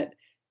works that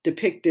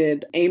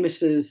depicted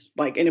Amos's,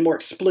 like in a more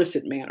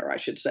explicit manner, I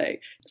should say,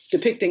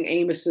 depicting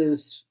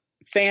Amos's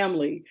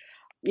family.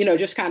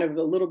 Just kind of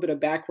a little bit of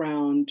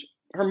background.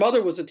 Her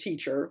mother was a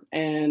teacher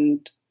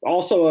and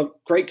also a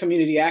great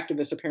community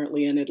activist,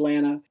 apparently, in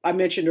Atlanta. I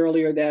mentioned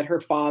earlier that her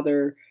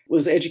father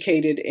was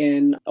educated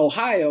in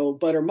Ohio,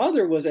 but her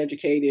mother was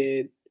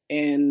educated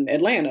in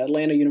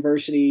Atlanta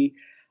University.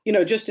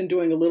 Just in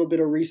doing a little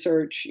bit of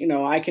research,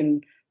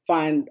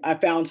 I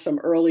found some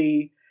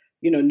early,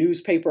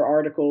 newspaper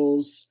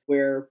articles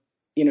where,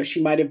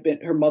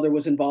 her mother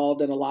was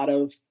involved in a lot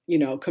of,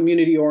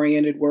 community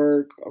oriented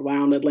work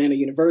around Atlanta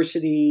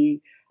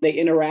University. They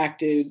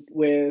interacted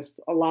with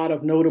a lot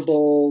of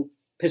notable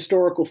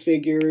historical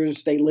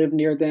figures. They lived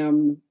near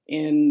them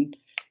in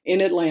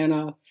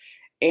Atlanta.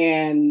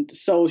 And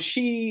so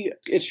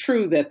it's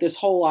true that this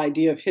whole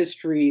idea of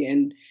history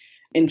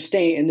and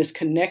staying in this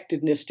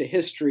connectedness to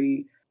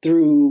history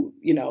through,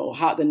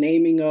 how the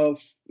naming of,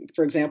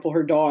 for example,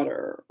 her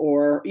daughter,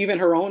 or even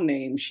her own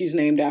name. She's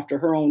named after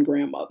her own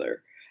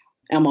grandmother,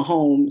 Emma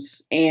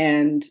Holmes.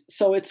 And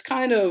so it's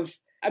kind of,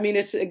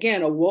 it's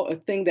again, a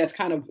thing that's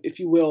kind of, if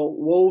you will,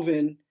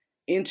 woven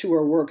into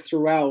her work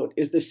throughout,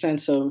 is the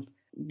sense of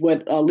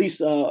what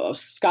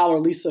scholar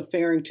Lisa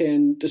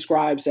Farrington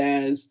describes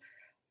as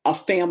a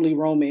family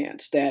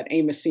romance that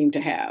Amos seemed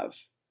to have,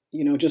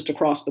 just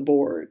across the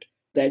board,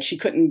 that she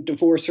couldn't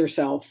divorce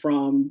herself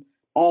from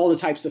all the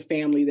types of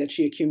family that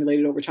she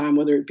accumulated over time,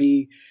 whether it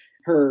be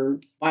her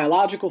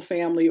biological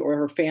family or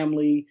her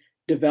family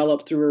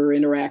developed through her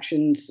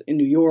interactions in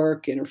New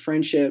York and her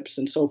friendships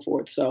and so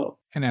forth. So,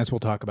 and as we'll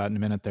talk about in a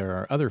minute, there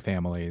are other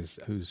families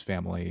whose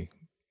family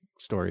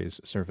stories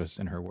surface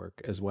in her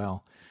work as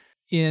well.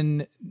 In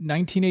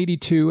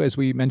 1982, as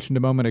we mentioned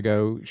a moment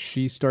ago,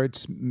 she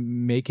starts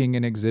making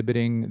and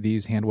exhibiting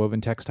these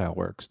handwoven textile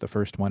works. The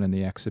first one in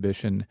the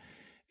exhibition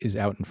is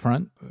out in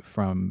front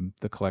from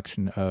the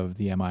collection of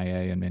the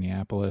MIA in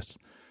Minneapolis.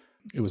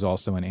 It was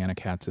also in Anna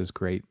Katz's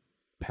great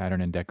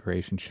pattern and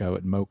decoration show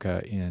at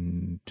MoCA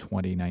in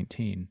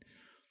 2019.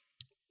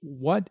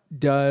 What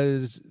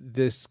does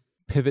this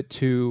pivot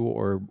to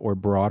or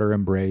broader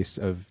embrace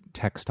of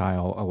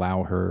textile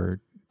allow her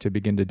to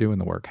begin to do in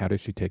the work? How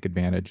does she take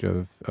advantage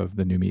of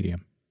the new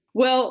medium?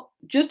 Well,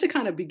 just to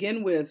kind of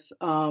begin with,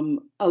 a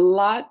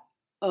lot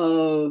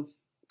of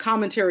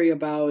commentary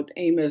about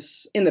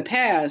Amos in the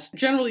past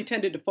generally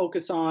tended to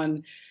focus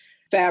on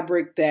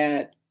fabric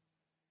that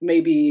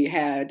maybe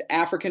had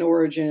African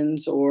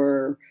origins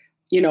or,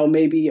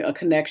 maybe a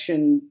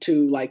connection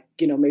to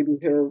maybe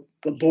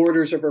the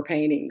borders of her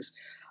paintings.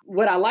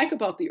 What I like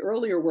about the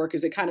earlier work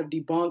is it kind of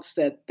debunks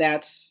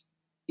that's,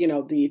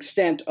 the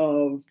extent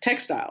of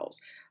textiles.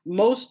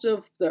 Most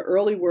of the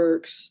early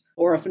works,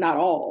 or if not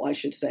all, I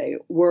should say,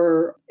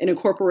 were an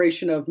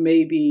incorporation of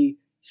maybe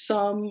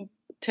some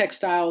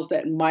textiles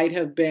that might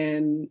have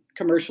been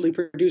commercially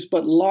produced,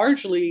 but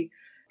largely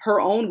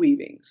her own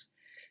weavings.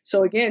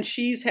 So again,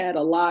 she's had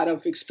a lot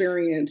of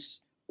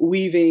experience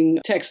weaving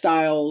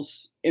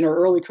textiles in her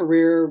early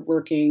career,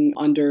 working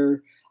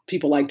under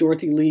people like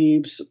Dorothy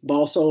Leibs.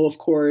 Also, of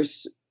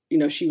course,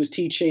 she was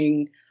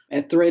teaching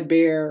at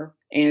Threadbare.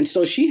 And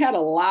so she had a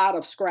lot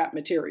of scrap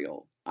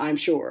material, I'm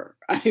sure.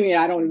 I mean,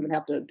 I don't even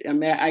have to,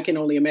 I can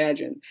only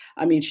imagine.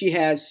 I mean, she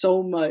had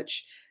so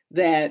much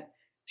that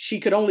she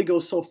could only go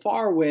so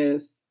far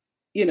with,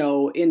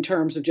 in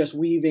terms of just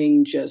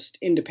weaving just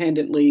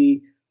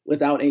independently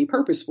without any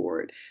purpose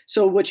for it.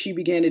 So what she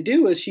began to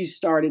do is she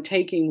started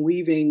taking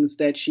weavings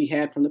that she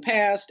had from the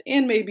past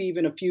and maybe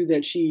even a few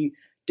that she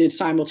did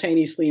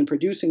simultaneously in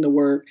producing the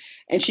work.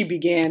 And she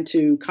began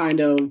to kind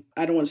of,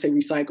 I don't want to say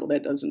recycle,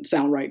 that doesn't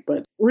sound right,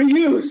 but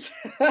reuse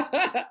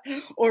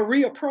or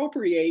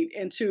reappropriate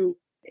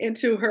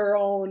into her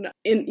own,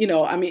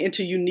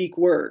 into unique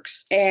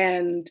works.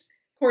 And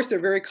of course, they're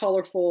very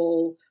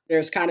colorful.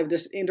 There's kind of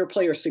this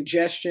interplay or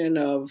suggestion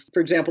of, for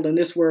example, in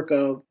this work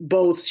of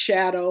both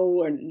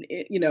shadow and,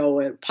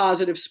 a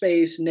positive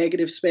space,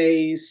 negative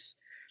space.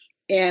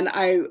 And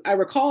I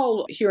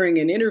recall hearing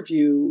an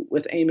interview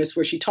with Amos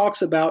where she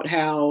talks about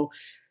how,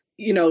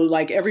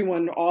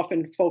 everyone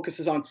often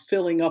focuses on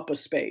filling up a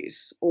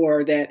space,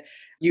 or that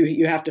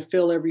you have to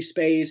fill every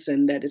space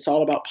and that it's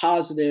all about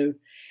positive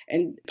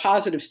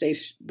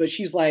states. But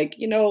she's like,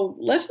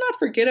 let's not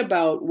forget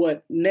about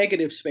what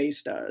negative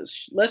space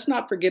does. Let's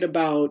not forget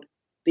about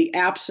the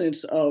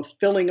absence of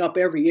filling up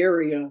every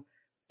area,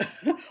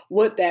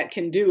 what that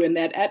can do. And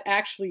that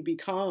actually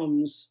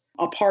becomes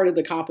a part of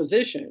the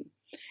composition.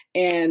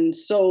 And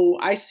so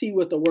I see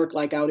with the work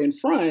like out in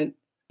front,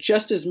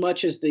 just as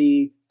much as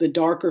the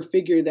darker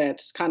figure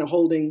that's kind of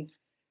holding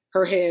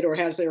her head or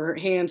has her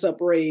hands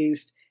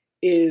upraised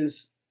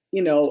is,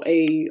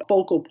 a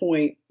focal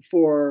point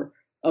for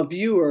a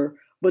viewer,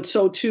 but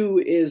so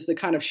too is the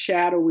kind of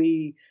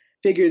shadowy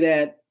figure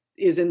that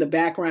is in the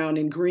background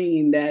in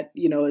green that,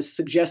 is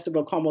suggestive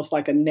of almost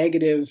like a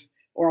negative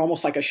or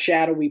almost like a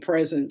shadowy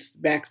presence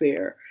back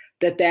there,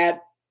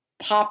 that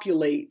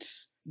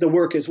populates the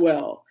work as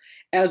well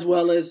as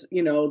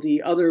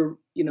the other,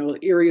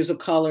 areas of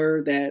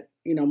color that,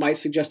 might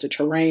suggest a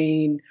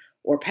terrain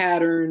or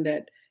pattern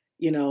that,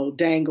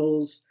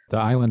 dangles. The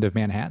island of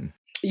Manhattan.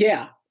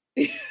 Yeah.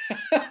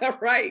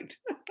 Right.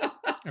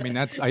 I mean,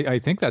 I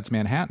think that's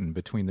Manhattan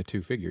between the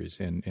two figures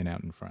in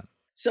Out in Front.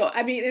 So,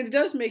 I mean, it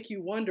does make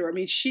you wonder. I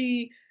mean,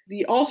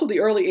 the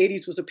early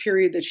 80s was a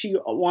period that she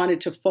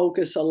wanted to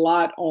focus a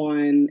lot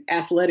on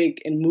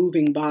athletic and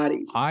moving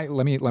bodies.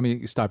 Let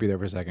me stop you there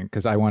for a second,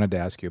 because I wanted to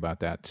ask you about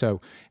that.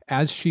 So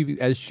as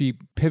she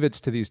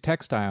pivots to these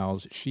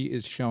textiles, she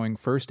is showing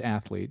first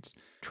athletes,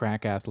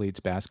 track athletes,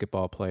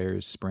 basketball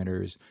players,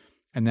 sprinters,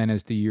 and then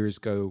as the years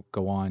go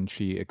on,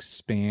 she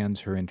expands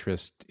her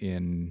interest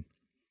in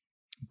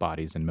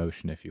bodies in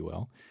motion, if you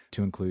will,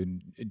 to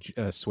include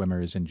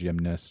swimmers and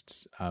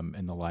gymnasts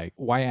and the like.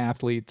 Why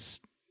athletes, ...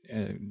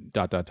 and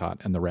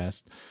the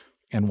rest,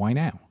 and why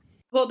now?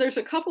 Well, there's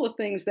a couple of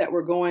things that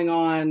were going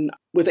on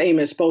with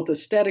Amos, both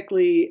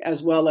aesthetically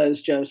as well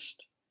as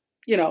just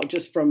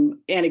from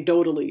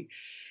anecdotally.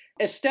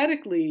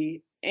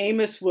 Aesthetically,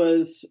 Amos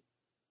was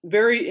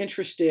very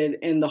interested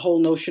in the whole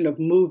notion of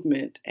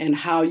movement and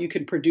how you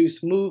could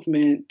produce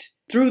movement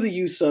through the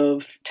use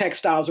of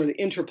textiles or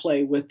the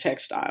interplay with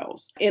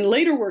textiles. In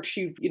later work,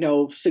 she,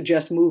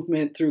 suggests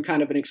movement through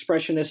kind of an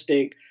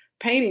expressionistic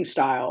painting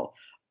style,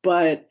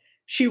 but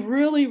she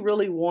really,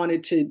 really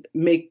wanted to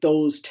make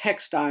those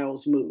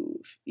textiles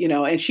move,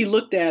 and she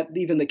looked at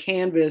even the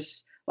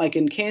canvas, like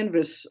in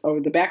canvas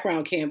or the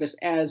background canvas,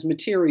 as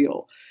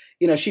material.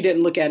 she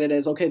didn't look at it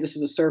as, okay, this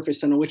is a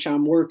surface in which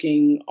I'm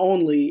working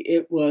only.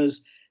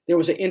 There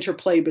was an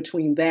interplay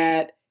between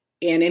that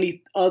and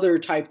any other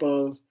type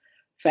of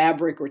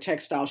fabric or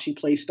textile she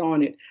placed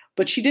on it.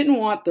 But she didn't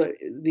want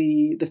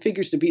the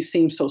figures to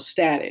seem so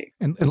static.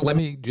 And let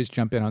me just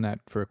jump in on that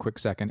for a quick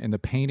second. In the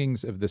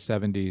paintings of the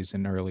 70s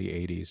and early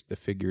 80s, the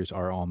figures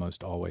are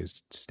almost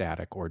always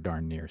static or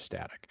darn near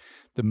static.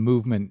 The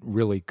movement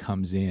really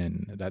comes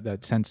in,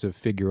 that sense of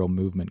figural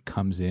movement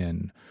comes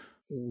in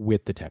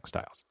with the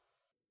textiles.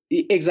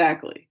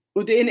 Exactly.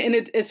 And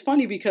it's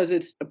funny because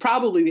it's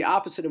probably the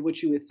opposite of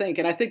what you would think.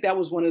 And I think that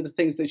was one of the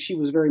things that she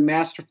was very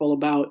masterful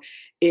about,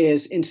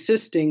 is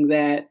insisting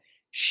that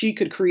she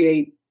could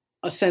create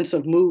a sense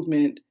of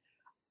movement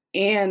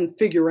and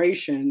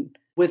figuration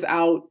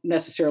without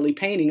necessarily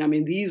painting. I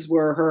mean, these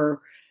were her,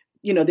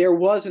 there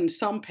wasn't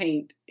some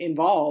paint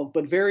involved,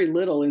 but very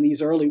little in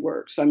these early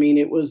works. I mean,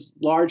 it was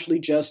largely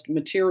just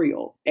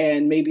material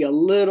and maybe a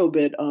little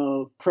bit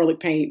of acrylic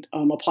paint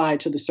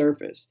applied to the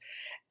surface.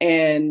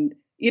 And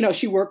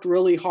she worked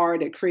really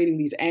hard at creating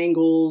these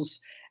angles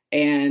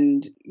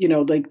and,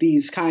 like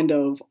these kind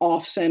of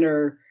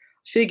off-center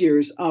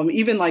figures.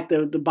 Even like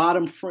the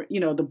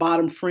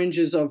bottom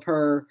fringes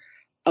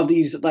of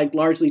these like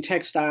largely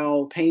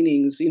textile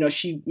paintings,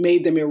 she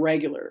made them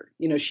irregular.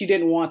 She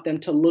didn't want them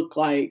to look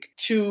like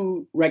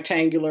too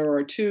rectangular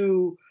or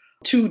too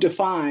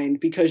defined,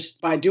 because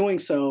by doing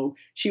so,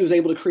 she was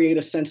able to create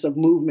a sense of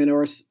movement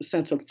or a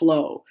sense of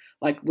flow,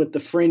 like with the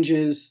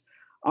fringes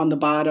on the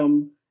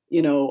bottom,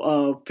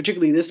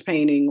 particularly this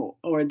painting,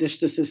 or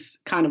this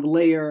kind of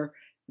layer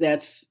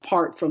that's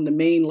apart from the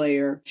main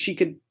layer. She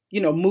could,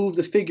 move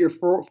the figure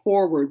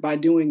forward by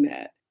doing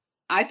that.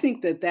 I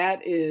think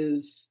that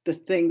is the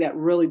thing that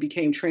really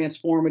became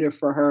transformative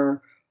for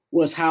her,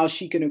 was how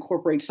she could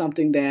incorporate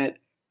something that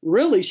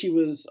really she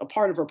was a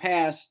part of her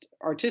past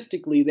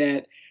artistically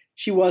that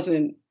she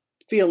wasn't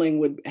feeling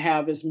would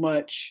have as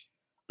much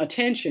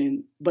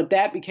attention, but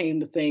that became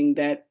the thing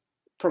that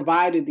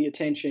provided the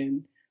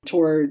attention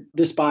toward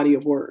this body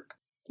of work.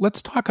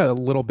 Let's talk a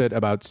little bit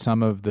about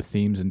some of the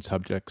themes and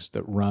subjects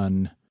that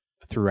run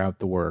throughout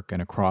the work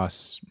and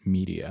across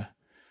media.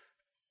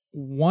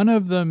 One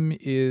of them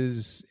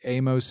is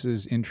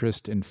Amos's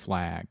interest in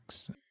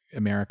flags,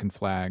 American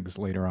flags,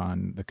 later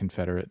on the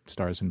Confederate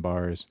stars and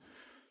bars.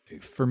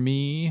 For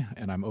me,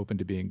 and I'm open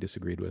to being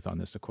disagreed with on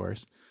this, of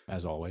course,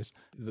 as always,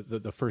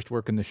 the first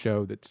work in the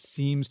show that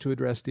seems to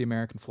address the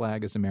American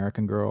flag is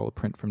American Girl, a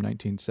print from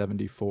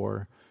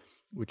 1974,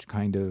 which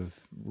kind of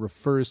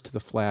refers to the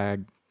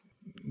flag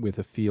with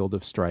a field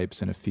of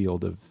stripes and a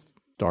field of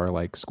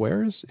star-like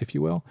squares, if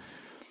you will.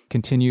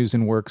 Continues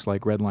in works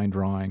like Red Line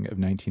Drawing of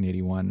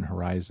 1981,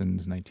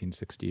 Horizons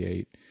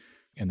 1968,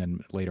 and then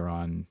later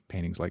on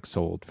paintings like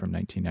Sold from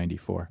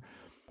 1994.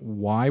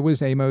 Why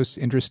was Amos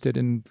interested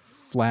in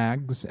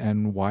flags,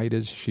 and why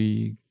does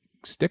she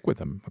stick with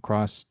them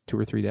across 2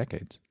 or 3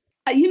 decades?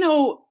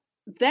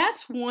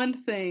 That's one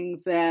thing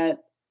that,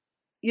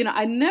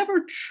 I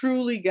never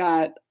truly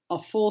got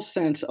a full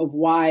sense of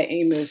why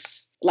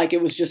Amos, like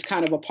it was just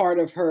kind of a part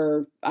of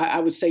her, I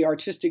would say,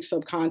 artistic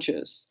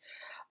subconscious.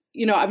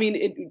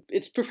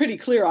 It's pretty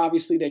clear,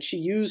 obviously, that she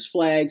used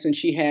flags and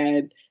she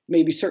had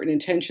maybe certain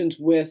intentions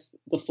with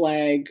the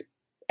flag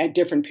at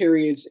different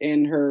periods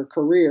in her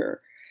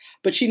career.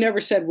 But she never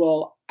said,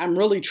 well, I'm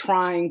really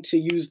trying to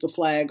use the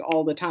flag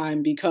all the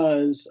time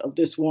because of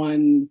this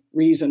one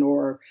reason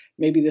or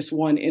maybe this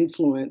one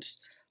influence.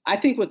 I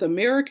think with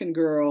American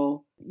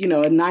Girl, in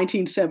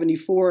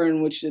 1974,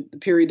 in which the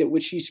period at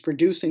which she's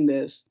producing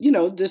this,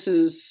 this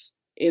is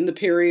in the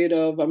period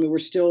of, we're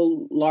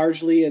still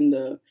largely in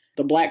the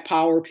Black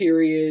Power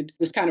period,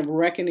 this kind of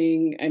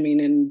reckoning,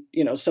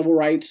 civil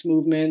rights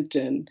movement,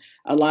 and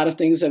a lot of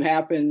things have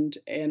happened,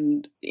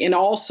 and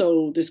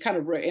also this kind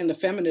of, and the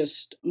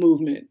feminist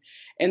movement.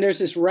 And there's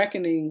this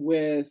reckoning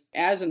with,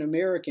 as an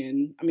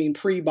American,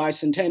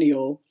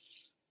 pre-bicentennial,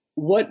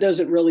 what does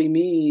it really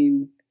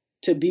mean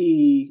to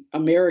be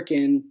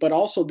American, but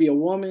also be a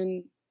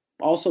woman,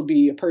 also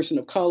be a person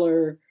of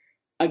color,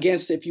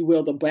 against, if you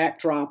will, the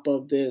backdrop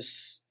of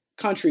this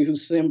country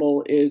whose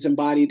symbol is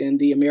embodied in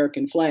the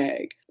American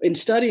flag. In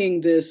studying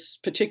this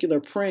particular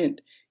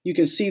print, you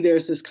can see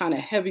there's this kind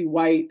of heavy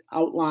white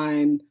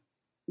outline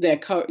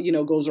that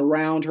goes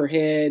around her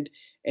head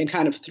and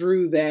kind of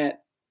through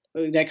that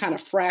kind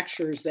of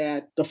fractures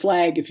that the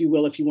flag, if you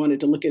will, if you wanted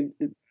to look at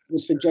the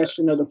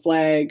suggestion of the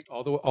flag.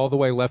 All the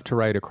way left to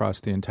right across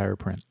the entire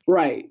print.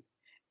 Right.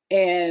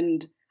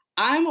 And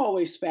I'm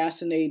always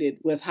fascinated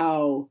with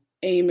how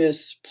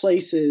Amos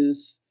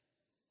places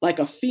like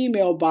a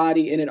female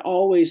body, and it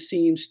always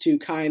seems to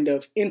kind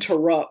of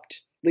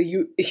interrupt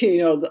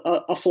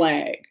a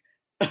flag.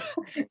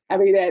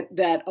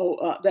 that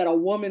a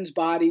woman's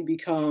body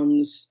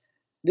becomes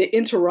the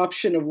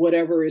interruption of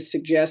whatever is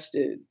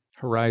suggested.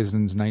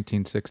 Horizons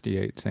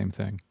 1968, same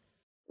thing.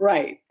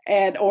 Right.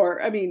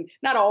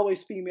 Not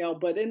always female,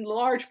 but in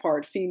large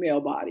part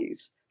female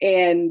bodies.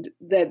 And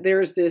that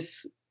there's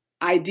this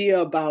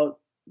idea about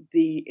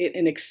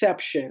an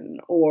exception,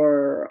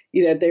 or,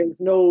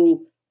 there's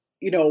no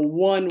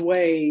one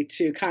way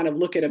to kind of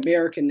look at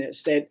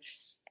Americanness, that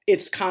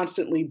it's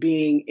constantly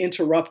being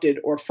interrupted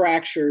or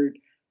fractured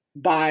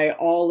by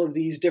all of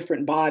these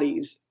different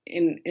bodies.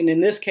 And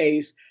in this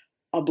case,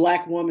 a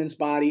Black woman's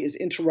body is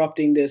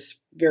interrupting this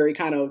very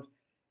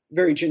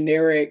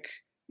generic,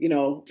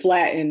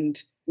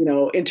 flattened,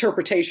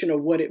 interpretation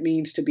of what it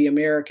means to be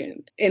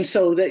American. And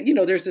so that,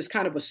 there's this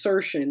kind of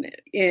assertion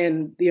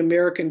in the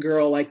American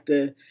girl, like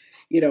the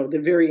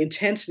very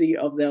intensity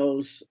of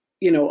those,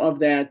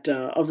 that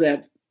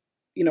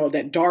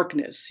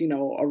darkness,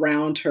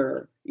 around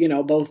her,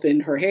 both in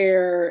her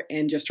hair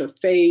and just her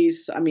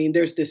face. I mean,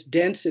 there's this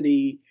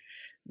density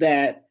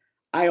that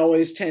I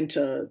always tend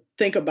to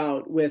think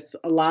about with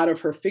a lot of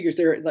her figures.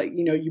 There, like,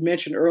 you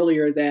mentioned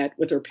earlier that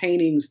with her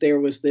paintings, there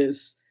was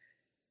this,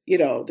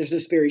 there's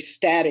this very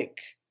static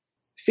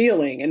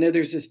feeling. And then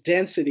there's this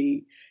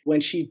density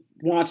when she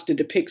wants to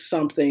depict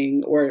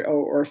something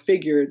or a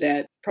figure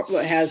that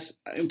has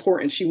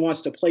importance. She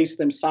wants to place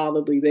them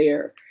solidly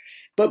there.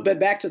 But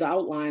back to the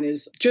outline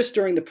is just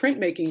during the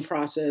printmaking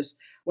process,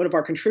 one of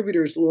our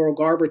contributors, Laurel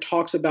Garber,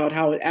 talks about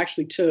how it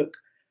actually took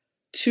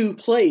 2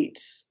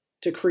 plates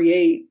to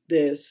create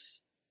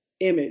this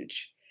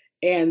image.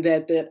 And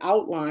that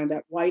outline,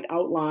 that white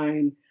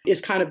outline,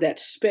 is kind of that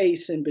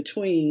space in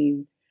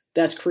between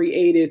that's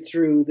created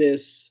through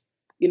this,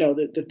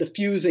 the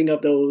fusing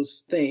of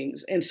those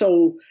things. And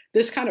so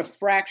this kind of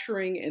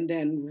fracturing and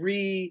then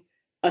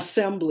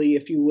reassembly,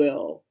 if you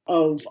will,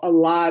 of a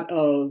lot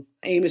of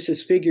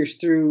Amos's figures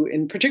through,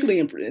 and particularly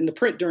in the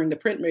print, during the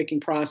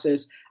printmaking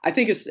process, I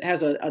think it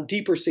has a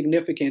deeper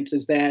significance,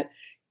 is that,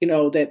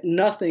 that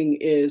nothing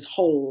is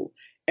whole,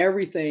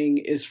 everything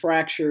is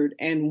fractured,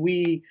 and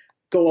we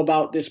go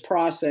about this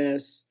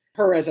process,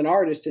 her as an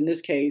artist in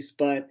this case,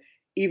 but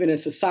even in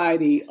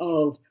society,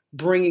 of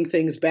bringing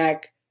things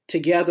back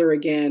together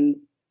again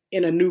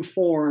in a new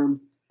form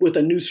with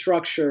a new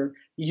structure,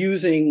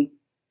 using,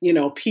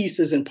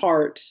 pieces and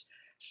parts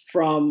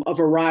from a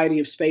variety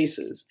of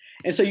spaces.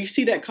 And so you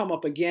see that come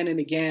up again and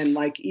again,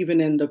 like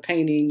even in the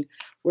painting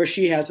where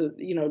she has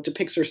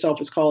depicts herself.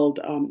 It's called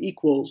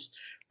Equals,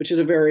 which is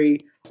a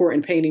very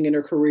important painting in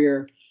her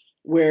career,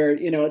 where,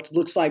 it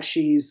looks like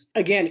she's,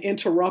 again,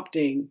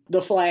 interrupting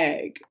the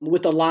flag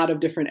with a lot of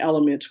different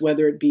elements,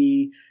 whether it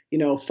be,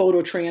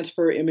 photo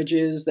transfer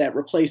images that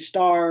replace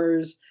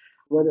stars,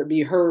 whether it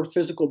be her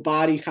physical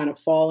body kind of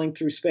falling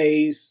through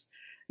space.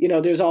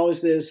 There's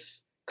always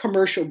this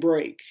commercial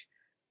break,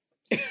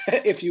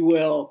 if you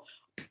will,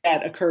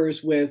 that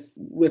occurs with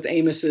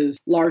Amos's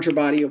larger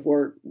body of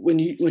work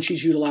when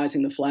she's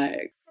utilizing the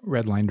flag.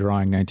 Red Line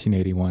Drawing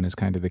 1981 is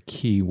kind of the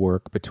key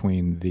work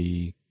between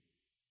the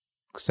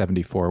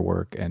 74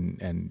 work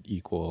and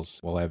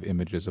Equals. We'll have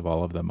images of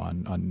all of them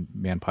on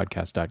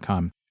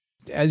manpodcast.com.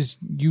 As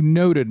you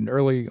noted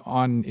early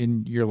on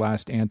in your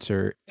last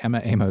answer,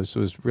 Emma Amos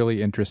was really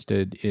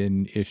interested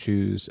in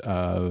issues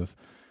of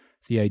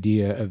the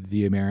idea of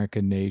the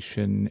American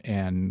nation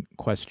and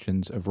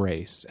questions of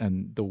race.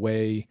 And the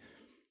way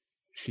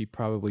she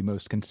probably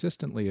most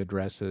consistently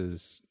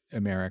addresses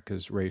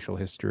America's racial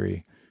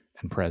history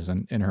and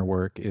present in her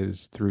work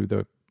is through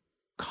the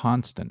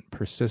constant,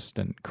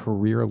 persistent,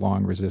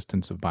 career-long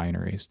resistance of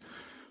binaries.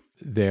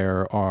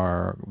 There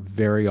are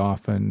very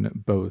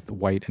often both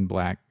white and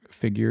black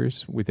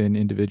figures within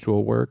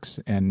individual works,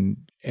 and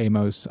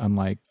Amos,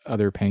 unlike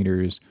other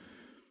painters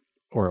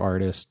or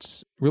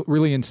artists,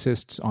 really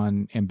insists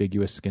on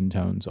ambiguous skin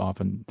tones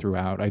often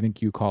throughout. I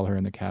think you call her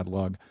in the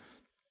catalog,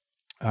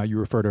 you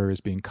refer to her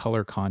as being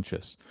color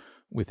conscious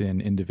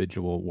within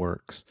individual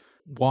works.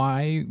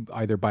 Why,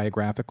 either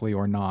biographically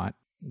or not,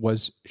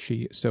 was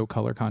she so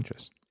color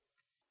conscious?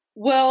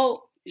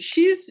 Well,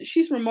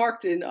 she's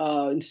remarked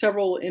in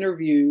several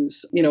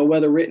interviews,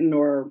 whether written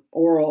or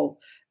oral,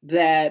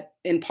 that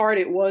in part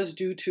it was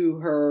due to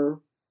her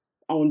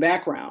own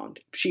background.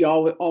 She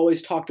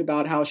always talked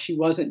about how she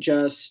wasn't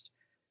just,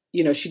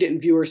 she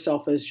didn't view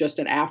herself as just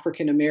an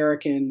African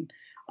American.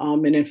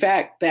 And in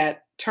fact,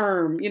 that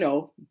term,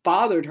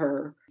 bothered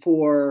her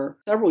for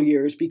several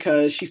years,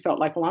 because she felt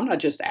like, well, I'm not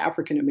just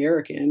African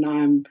American.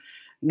 I'm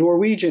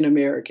Norwegian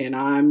American.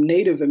 I'm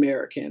Native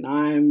American.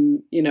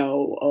 I'm,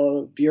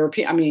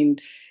 European. I mean,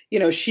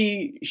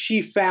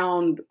 she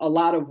found a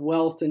lot of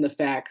wealth in the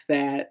fact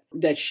that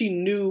she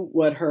knew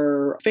what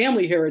her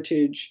family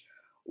heritage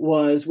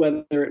was,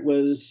 whether it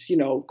was,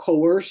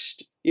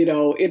 coerced,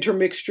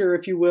 intermixture,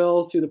 if you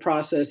will, through the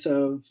process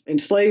of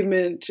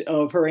enslavement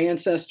of her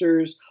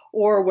ancestors,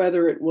 or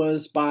whether it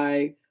was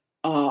by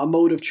a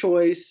mode of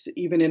choice,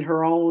 even in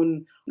her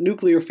own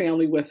nuclear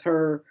family with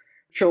her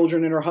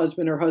children and her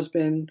husband. Her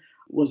husband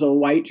was a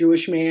white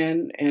Jewish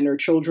man and her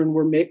children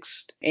were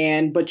mixed,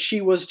 but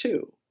she was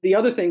too. The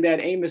other thing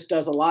that Amos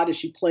does a lot is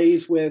she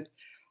plays with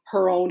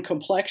her own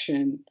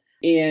complexion,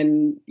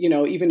 and,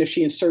 even if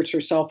she inserts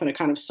herself in a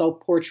kind of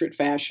self-portrait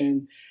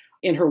fashion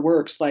in her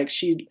works, like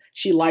she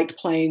liked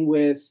playing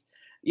with,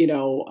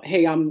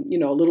 hey, I'm,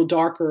 a little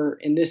darker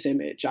in this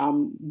image,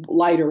 I'm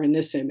lighter in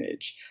this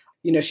image.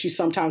 She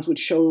sometimes would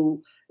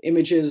show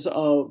images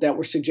that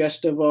were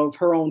suggestive of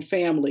her own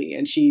family,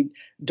 and she'd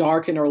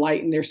darken or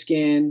lighten their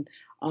skin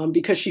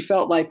because she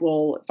felt like,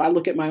 well, if I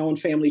look at my own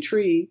family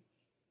tree,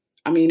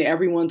 I mean,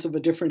 everyone's of a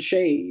different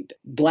shade.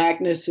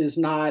 Blackness is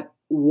not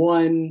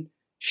one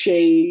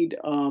shade,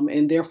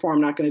 and therefore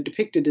I'm not going to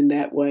depict it in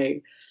that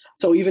way.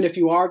 So even if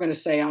you are going to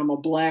say I'm a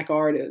Black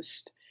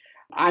artist,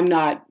 I'm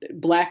not.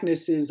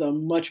 Blackness is a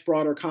much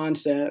broader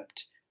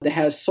concept that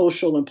has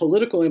social and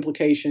political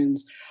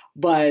implications,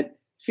 but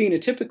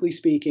phenotypically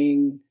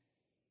speaking,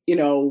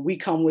 we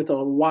come with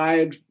a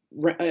wide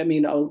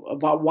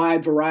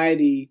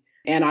variety,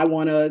 and I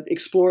want to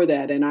explore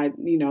that. And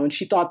and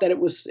she thought that it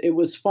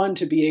was fun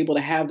to be able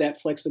to have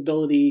that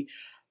flexibility,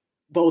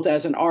 both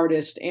as an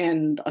artist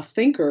and a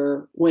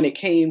thinker, when it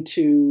came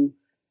to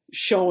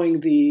showing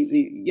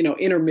the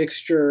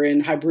intermixture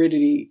and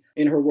hybridity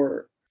in her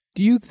work.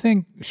 Do you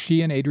think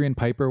she and Adrian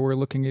Piper were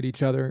looking at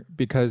each other?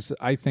 Because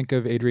I think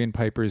of Adrian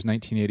Piper's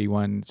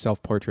 1981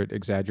 self-portrait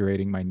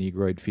exaggerating my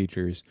Negroid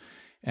features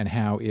and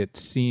how it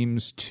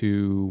seems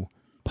to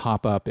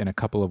pop up in a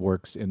couple of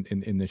works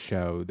in the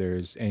show.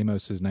 There's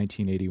Amos's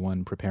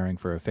 1981 Preparing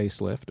for a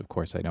Facelift. Of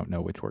course, I don't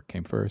know which work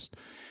came first.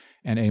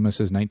 And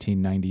Amos's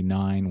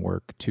 1999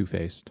 work,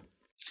 Two-Faced.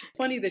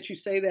 Funny that you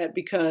say that,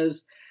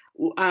 because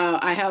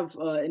I have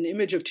an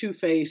image of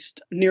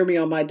Two-Faced near me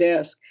on my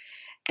desk.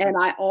 And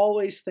I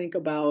always think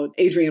about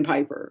Adrian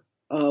Piper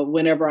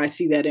whenever I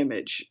see that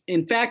image.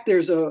 In fact,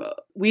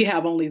 we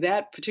have only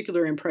that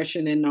particular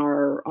impression in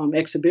our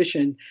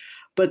exhibition,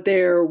 but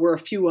there were a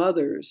few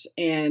others.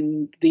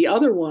 And the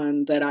other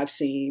one that I've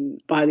seen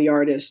by the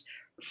artist,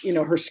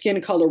 her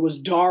skin color was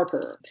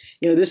darker.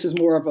 This is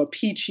more of a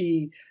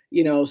peachy,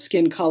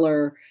 skin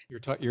color.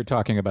 You're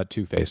talking about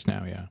Two-Faced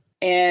now, yeah.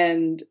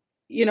 And,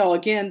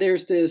 again,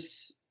 there's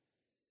this,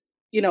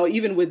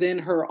 even within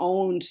her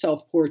own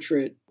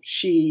self-portrait,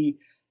 she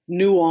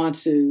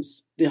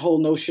nuances the whole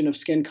notion of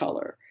skin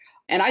color.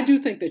 And I do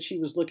think that she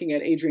was looking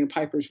at Adrian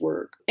Piper's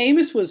work.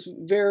 Amos was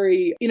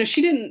very,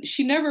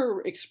 she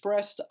never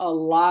expressed a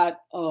lot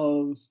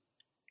of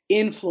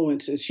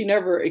influences. She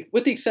never,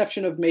 with the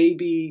exception of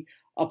maybe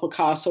a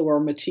Picasso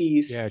or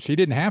Matisse. Yeah, she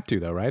didn't have to,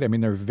 though, right? I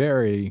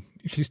mean,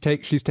 she's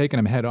taken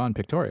them head on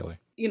pictorially.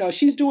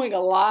 She's doing a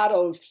lot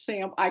of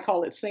I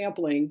call it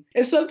sampling.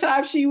 And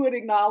sometimes she would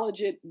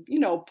acknowledge it,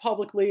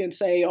 publicly and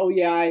say, oh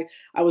yeah,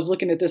 I was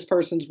looking at this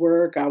person's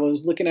work. I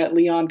was looking at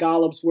Leon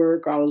Golub's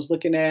work. I was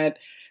looking at,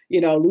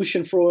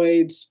 Lucian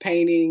Freud's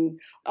painting.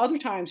 Other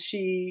times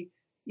she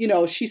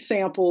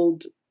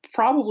sampled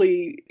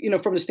probably,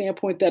 from the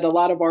standpoint that a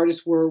lot of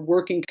artists were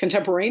working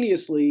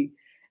contemporaneously,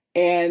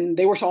 and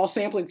they were all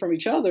sampling from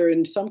each other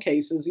in some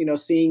cases,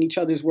 seeing each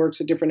other's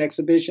works at different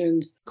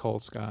exhibitions.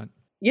 Cole Scott.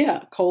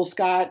 Yeah, Cole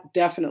Scott,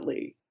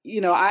 definitely.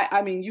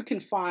 I mean, you can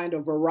find a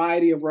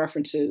variety of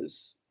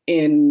references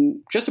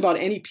in just about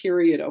any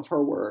period of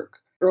her work.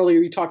 Earlier,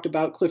 you talked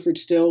about Clifford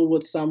Still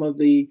with some of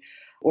the,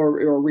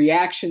 or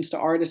reactions to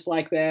artists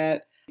like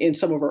that in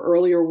some of her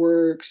earlier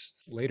works.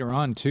 Later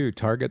on, too,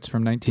 Targets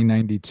from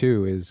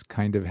 1992 is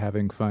kind of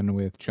having fun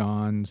with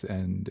Johns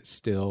and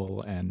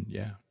Still, and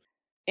yeah.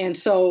 And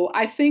so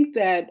I think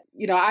that,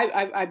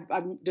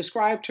 I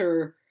described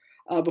her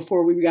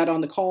before we got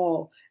on the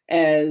call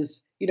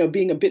as,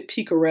 being a bit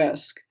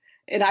picaresque.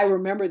 And I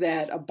remember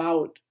that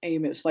about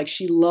Amos. Like,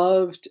 she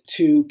loved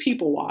to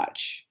people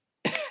watch.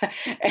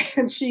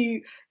 And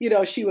she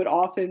would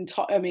often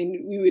talk,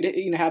 we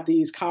would, have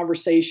these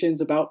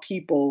conversations about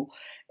people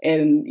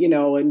and,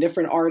 and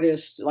different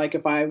artists. Like,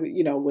 if I,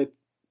 would,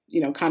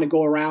 kind of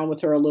go around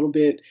with her a little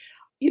bit,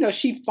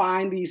 she'd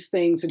find these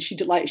things, and she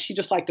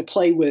just liked to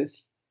play with,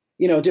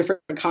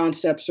 different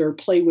concepts or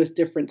play with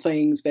different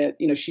things that,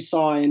 she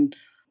saw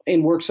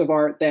in works of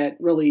art that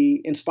really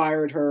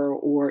inspired her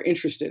or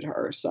interested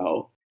her.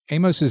 So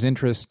Amos's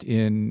interest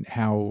in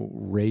how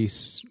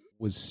race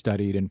was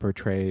studied and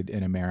portrayed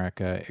in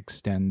America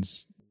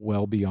extends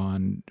well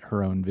beyond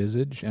her own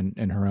visage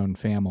and her own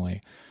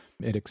family.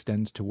 It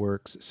extends to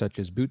works such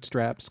as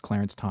Bootstraps,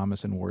 Clarence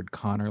Thomas and Ward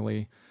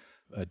Connerly,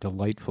 a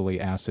delightfully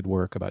acid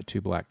work about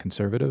two black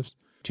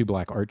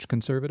arch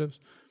conservatives.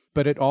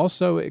 But it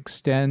also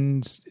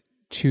extends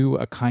to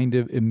a kind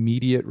of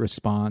immediate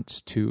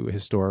response to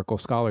historical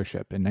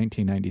scholarship. In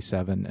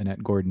 1997,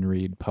 Annette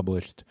Gordon-Reed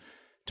published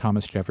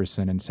Thomas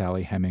Jefferson and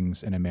Sally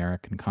Hemings, An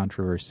American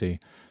Controversy,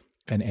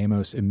 and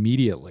Amos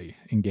immediately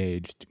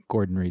engaged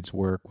Gordon-Reed's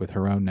work with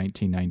her own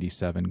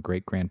 1997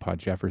 Great-Grandpa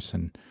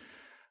Jefferson.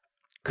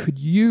 Could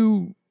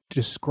you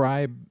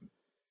describe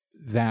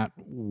that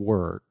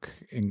work,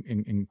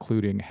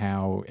 including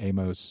how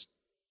Amos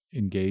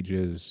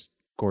engages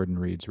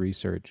Gordon-Reed's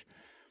research?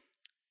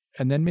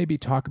 And then maybe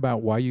talk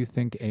about why you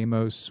think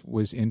Amos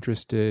was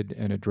interested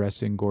in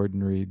addressing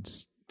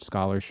Gordon-Reed's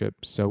scholarship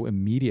so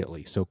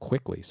immediately, so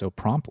quickly, so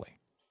promptly.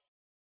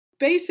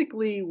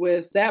 Basically,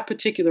 with that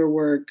particular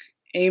work,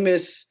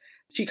 Amos,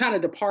 she kind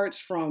of departs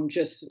from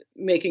just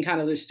making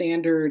kind of the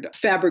standard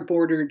fabric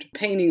bordered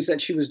paintings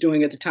that she was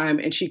doing at the time.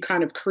 And she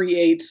kind of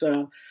creates,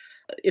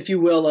 if you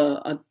will,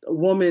 a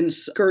woman's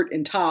skirt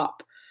and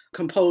top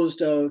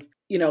composed of,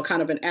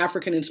 kind of an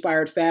African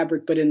inspired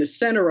fabric, but in the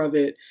center of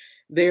it,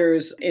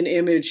 there's an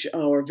image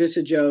or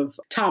visage of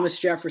Thomas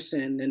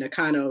Jefferson in a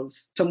kind of,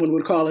 someone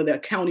would call it a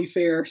county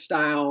fair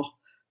style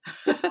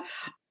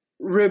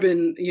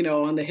ribbon,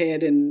 on the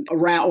head and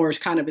around, or is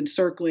kind of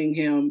encircling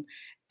him.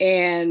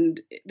 And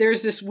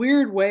there's this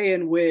weird way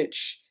in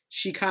which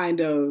she kind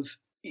of,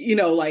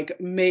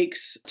 like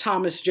makes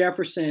Thomas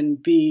Jefferson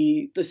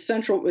be the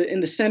central,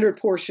 in the center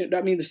portion.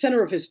 I mean, the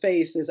center of his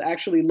face is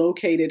actually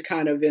located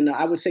kind of in,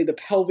 I would say, the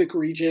pelvic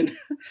region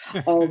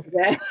of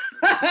that.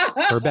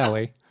 Her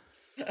belly.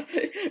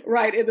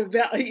 Right, in the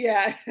belly,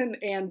 yeah,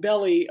 and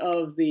belly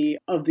of the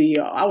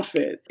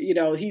outfit.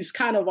 He's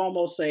kind of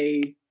almost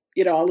a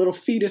little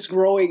fetus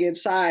growing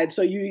inside.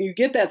 So you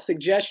get that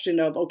suggestion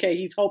of, okay,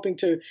 he's hoping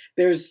to,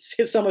 there's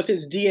some of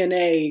his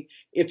DNA,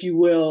 if you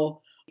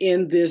will,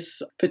 in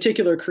this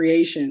particular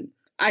creation.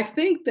 I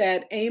think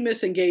that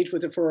Amos engaged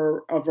with it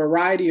for a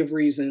variety of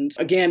reasons.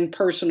 Again,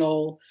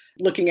 personal,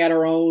 looking at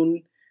her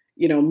own,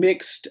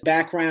 mixed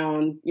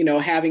background,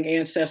 having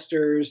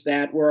ancestors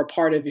that were a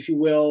part of, if you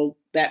will,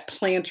 that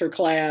planter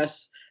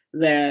class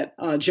that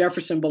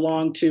Jefferson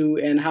belonged to,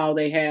 and how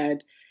they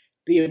had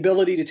the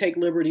ability to take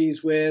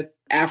liberties with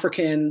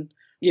African,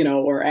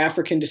 or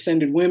African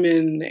descended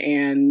women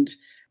and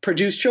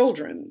produce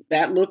children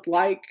that looked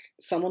like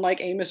someone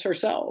like Amos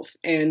herself.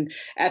 And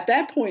at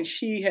that point,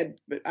 she had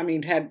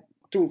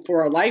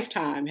for a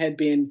lifetime had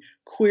been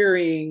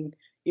querying,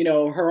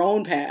 her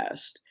own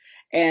past.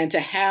 And to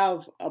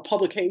have a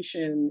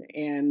publication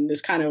and this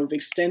kind of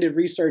extended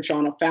research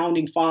on a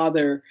founding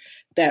father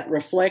that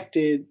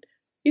reflected,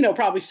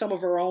 probably some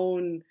of her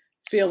own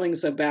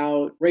feelings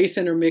about race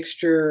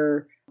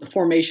intermixture, the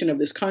formation of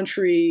this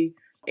country,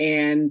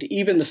 and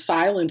even the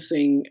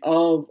silencing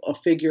of a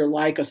figure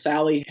like a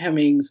Sally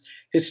Hemings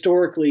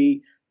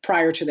historically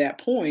prior to that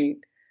point,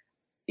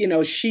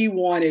 she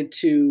wanted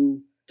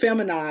to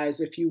feminize,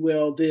 if you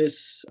will,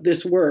 this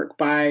work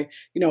by,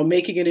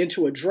 making it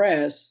into a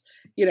dress,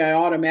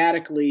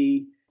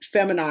 automatically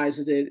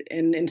feminizes it.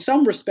 And in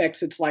some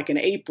respects, it's like an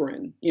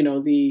apron,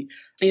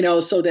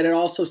 so that it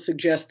also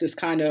suggests this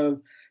kind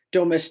of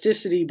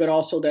domesticity, but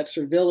also that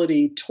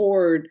servility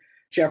toward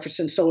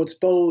Jefferson. So it's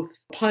both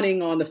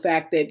punning on the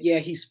fact that, yeah,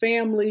 he's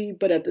family,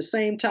 but at the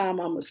same time,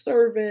 I'm a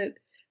servant.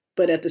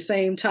 But at the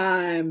same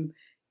time,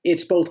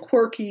 it's both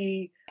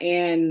quirky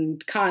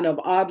and kind of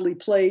oddly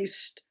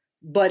placed,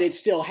 but it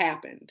still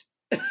happened.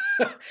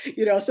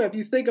 So if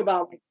you think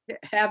about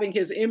having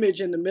his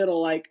image in the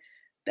middle, like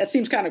that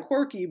seems kind of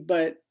quirky,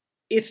 but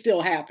it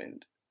still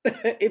happened.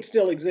 It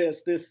still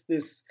exists,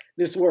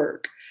 this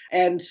work.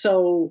 And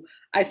so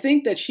I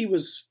think that she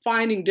was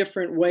finding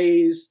different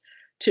ways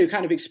to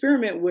kind of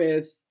experiment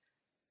with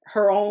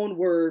her own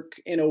work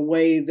in a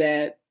way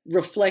that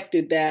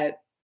reflected that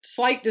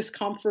slight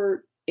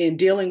discomfort in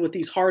dealing with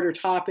these harder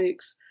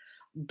topics,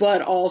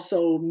 but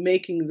also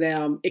making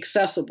them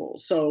accessible.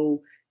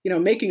 So,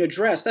 making a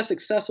dress that's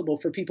accessible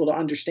for people to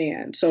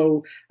understand.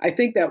 So I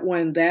think that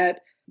when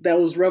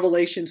those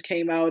revelations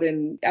came out,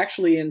 and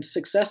actually in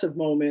successive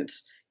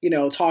moments,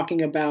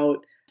 talking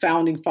about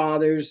founding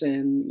fathers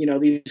and,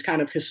 these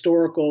kind of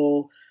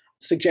historical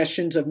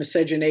suggestions of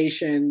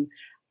miscegenation,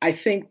 I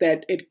think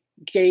that it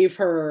gave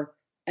her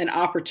an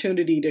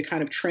opportunity to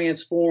kind of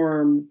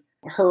transform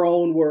her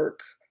own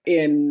work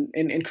in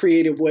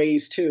creative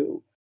ways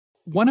too.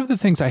 One of the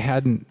things I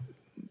hadn't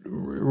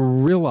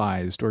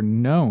realized or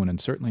known, and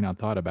certainly not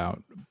thought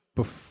about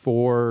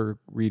before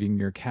reading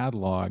your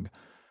catalog,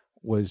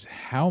 was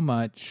how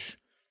much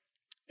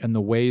and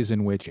the ways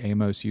in which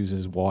Amos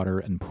uses water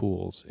and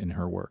pools in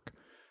her work.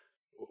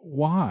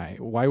 Why?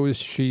 Why was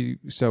she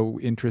so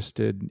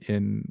interested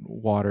in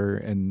water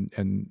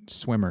and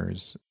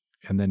swimmers?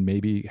 And then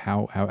maybe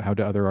how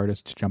do other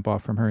artists jump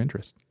off from her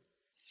interest?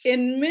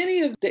 In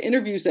many of the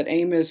interviews that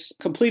Amos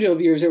completed over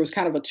the years, there was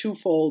kind of a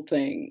twofold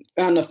thing.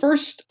 And the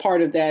first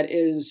part of that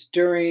is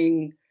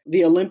during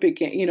the Olympic,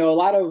 a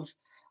lot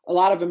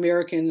of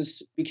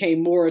Americans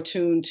became more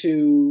attuned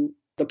to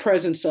the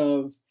presence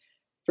of,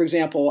 for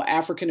example,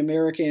 African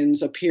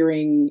Americans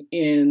appearing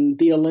in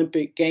the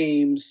Olympic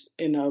Games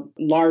in a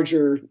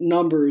larger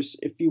numbers,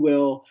 if you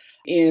will,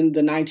 in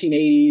the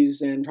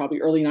 1980s and probably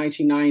early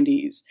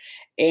 1990s.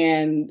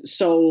 And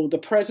so the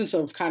presence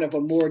of kind of a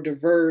more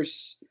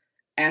diverse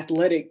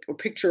athletic or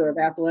picture of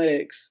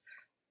athletics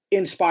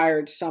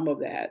inspired some of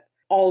that.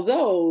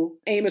 Although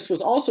Amos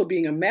was also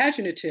being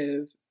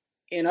imaginative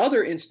in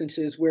other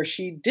instances where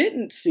she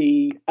didn't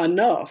see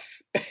enough,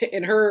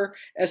 in her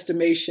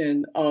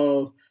estimation,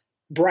 of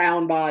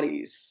brown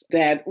bodies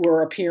that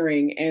were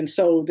appearing. And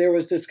so there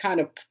was this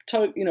kind of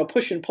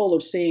push and pull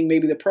of seeing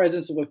maybe the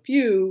presence of a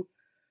few,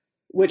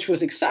 which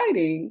was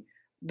exciting,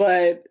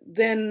 but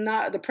then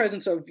not the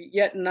presence of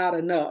yet not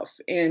enough,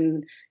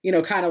 and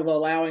kind of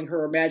allowing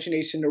her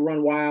imagination to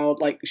run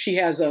wild. Like she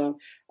has a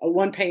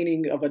one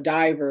painting of a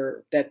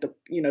diver that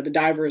the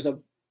diver is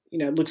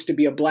looks to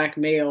be a black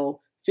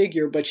male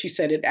figure, but she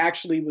said it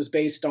actually was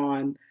based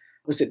on,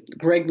 was it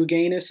Greg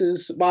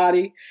Louganis's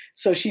body?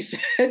 So she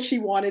said she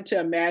wanted to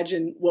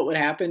imagine what would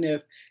happen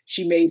if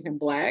she made him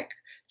black.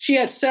 she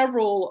had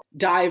several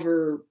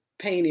diver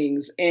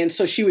paintings. And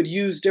so she would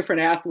use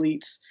different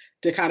athletes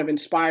to kind of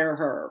inspire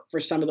her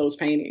for some of those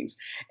paintings.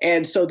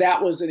 And so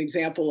that was an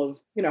example of,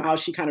 how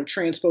she kind of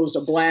transposed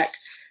a Black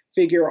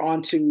figure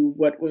onto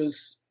what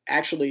was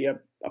actually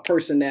a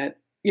person that,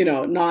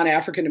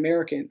 non-African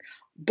American.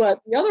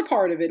 But the other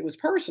part of it was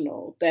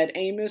personal, that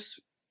Amos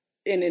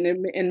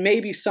and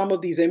maybe some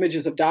of these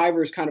images of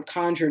divers kind of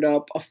conjured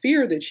up a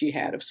fear that she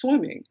had of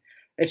swimming,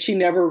 that she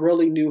never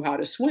really knew how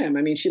to swim.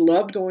 I mean, she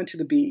loved going to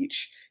the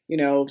beach.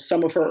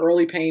 Some of her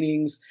early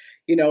paintings,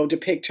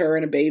 depict her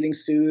in a bathing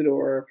suit,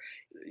 or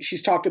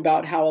she's talked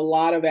about how a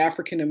lot of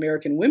African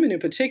American women in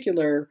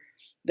particular,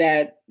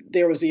 that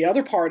there was the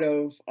other part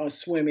of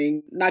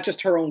swimming, not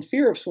just her own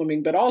fear of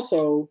swimming, but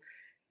also,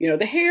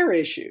 the hair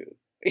issue.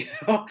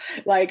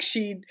 Like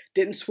she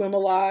didn't swim a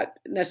lot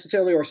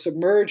necessarily or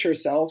submerge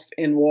herself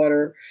in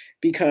water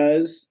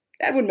because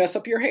that would mess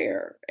up your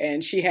hair.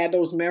 And she had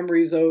those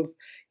memories of,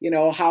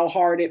 how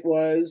hard it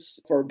was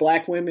for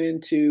Black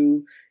women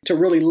to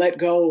really let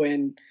go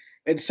and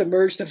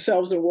submerge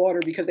themselves in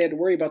water because they had to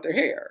worry about their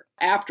hair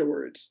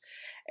afterwards.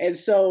 And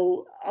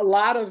so a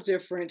lot of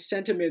different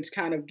sentiments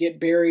kind of get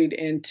buried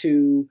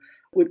into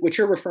what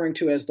you're referring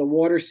to as the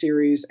water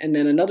series, and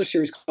then another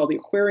series called the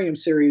aquarium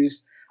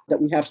series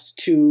that we have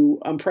two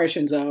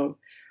impressions of,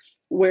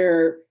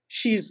 where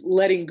she's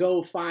letting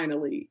go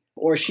finally,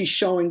 or she's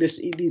showing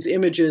these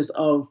images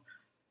of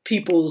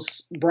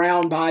people's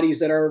brown bodies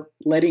that are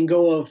letting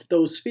go of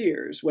those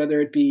fears, whether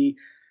it be,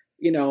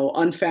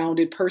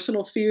 unfounded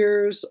personal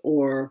fears,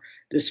 or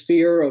this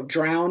fear of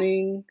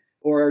drowning,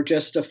 or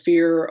just a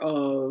fear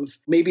of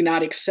maybe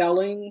not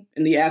excelling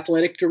in the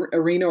athletic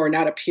arena or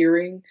not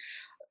appearing.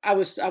 I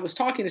was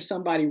talking to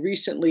somebody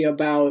recently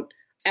about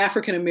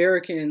African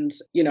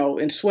Americans,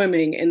 in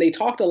swimming, and they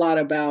talked a lot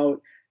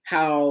about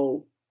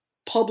how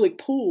public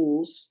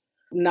pools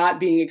not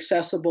being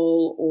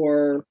accessible,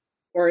 or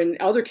in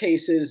other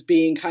cases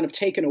being kind of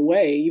taken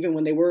away, even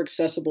when they were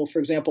accessible, for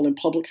example, in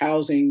public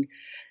housing,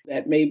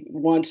 that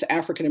once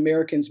African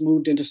Americans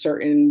moved into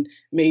certain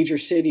major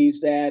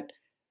cities, that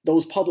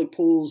those public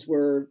pools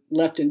were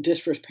left in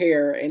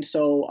disrepair. And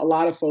so a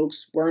lot of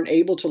folks weren't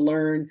able to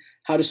learn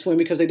how to swim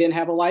because they didn't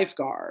have a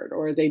lifeguard,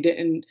 or they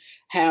didn't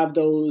have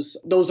those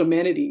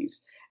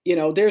amenities.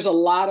 There's a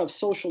lot of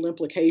social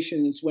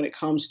implications when it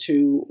comes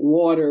to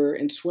water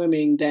and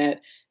swimming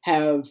that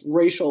have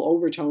racial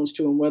overtones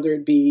to them, whether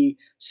it be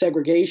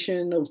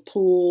segregation of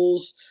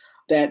pools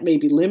that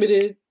maybe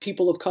limited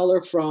people of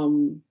color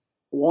from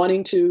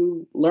wanting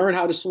to learn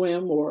how to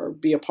swim or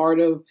be a part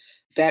of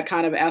that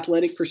kind of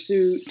athletic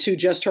pursuit, to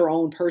just her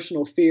own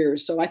personal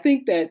fears. So I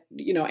think that,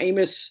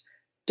 Amos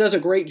does a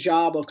great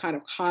job of kind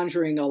of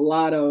conjuring a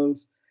lot of,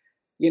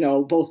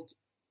 both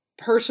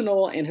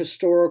personal and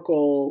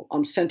historical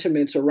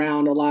sentiments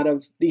around a lot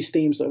of these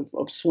themes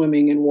of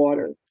swimming and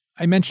water.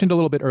 I mentioned a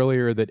little bit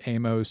earlier that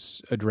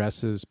Amos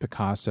addresses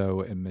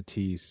Picasso and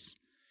Matisse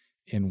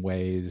in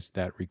ways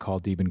that recall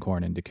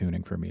Diebenkorn and de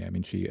Kooning for me. I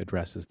mean, she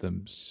addresses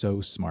them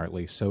so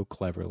smartly, so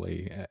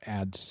cleverly,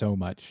 adds so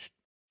much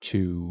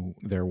to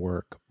their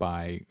work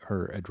by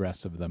her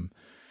address of them.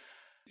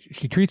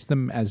 She treats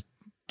them as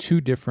two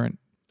different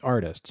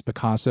artists.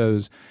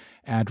 Picasso's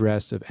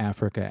address of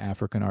Africa,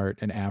 African art,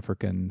 and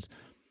Africans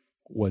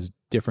was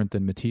different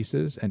than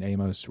Matisse's, and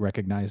Amos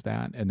recognized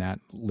that, and that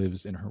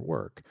lives in her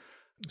work.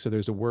 So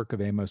there's a work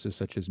of Amos's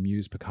such as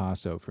Muse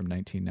Picasso from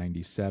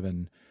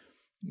 1997,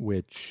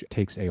 which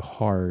takes a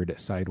hard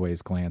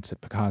sideways glance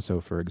at Picasso,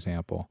 for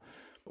example,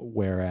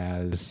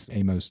 whereas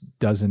Amos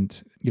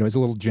doesn't, is a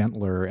little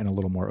gentler and a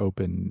little more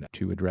open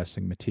to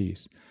addressing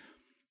Matisse.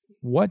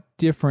 What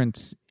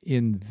difference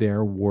in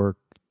their work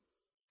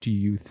do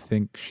you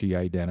think she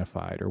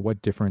identified, or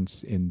what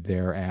difference in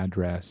their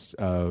address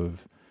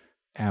of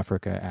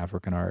Africa,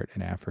 African art,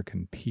 and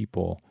African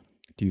people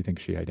do you think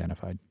she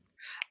identified?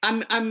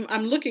 I'm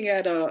looking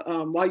at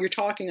while you're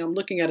talking, I'm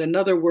looking at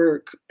another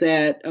work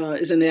that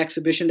is in the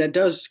exhibition that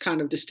does kind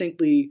of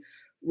distinctly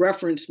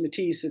reference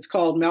Matisse. It's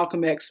called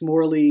Malcolm X,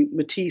 Morley,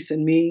 Matisse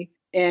and Me.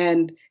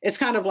 And it's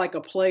kind of like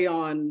a play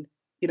on,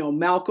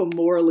 Malcolm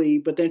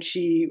Morley, but then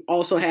she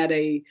also had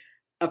a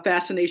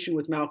fascination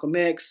with Malcolm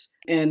X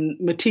and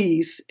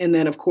Matisse. And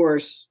then, of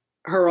course,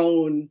 her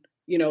own,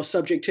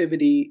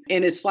 subjectivity.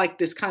 And it's like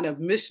this kind of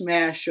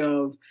mishmash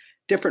of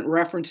different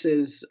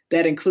references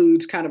that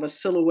includes kind of a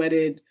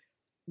silhouetted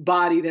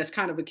body that's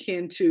kind of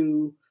akin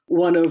to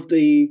one of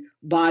the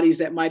bodies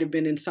that might have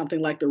been in something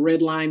like the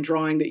red line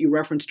drawing that you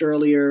referenced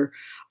earlier.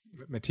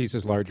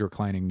 Matisse's large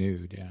reclining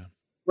nude, yeah.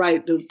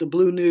 Right, the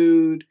blue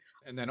nude.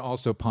 And then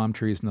also palm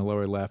trees in the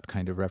lower left,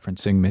 kind of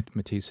referencing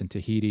Matisse in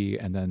Tahiti.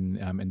 And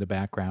then in the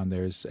background,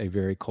 there's a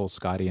very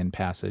Colescottian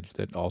passage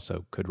that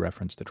also could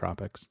reference the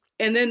tropics.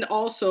 And then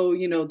also,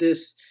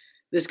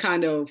 this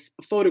kind of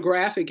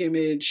photographic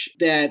image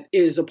that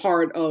is a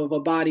part of a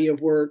body of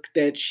work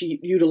that she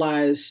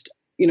utilized,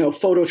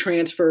 photo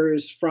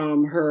transfers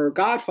from her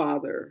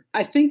godfather.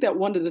 I think that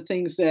one of the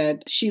things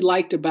that she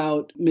liked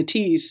about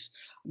Matisse,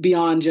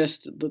 beyond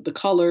just the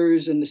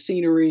colors and the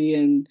scenery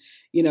and,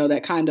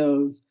 that kind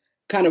of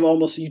kind of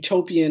almost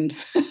utopian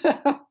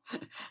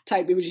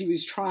type image he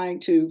was trying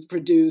to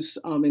produce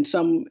in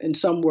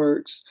some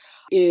works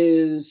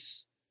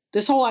is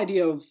this whole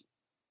idea of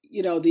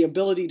the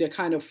ability to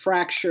kind of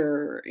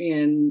fracture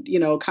and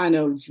kind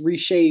of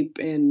reshape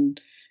and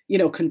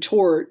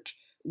contort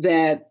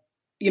that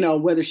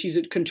whether she's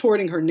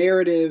contorting her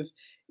narrative,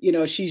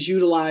 she's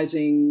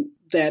utilizing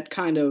that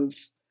kind of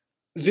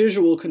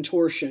visual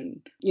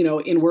contortion,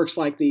 in works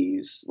like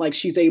these. Like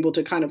she's able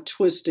to kind of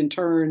twist and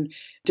turn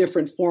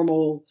different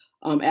formal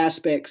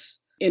aspects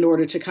in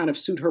order to kind of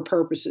suit her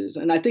purposes.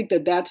 And I think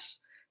that that's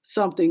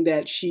something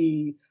that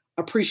she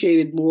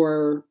appreciated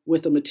more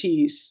with a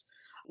Matisse.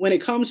 When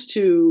it comes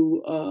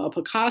to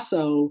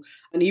Picasso,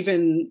 and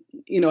even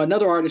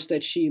another artist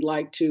that she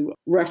liked to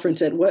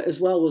reference as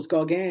well was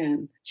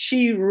Gauguin,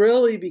 she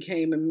really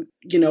became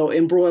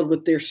embroiled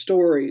with their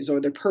stories or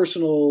their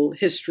personal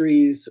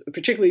histories,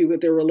 particularly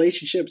with their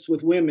relationships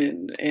with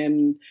women,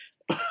 and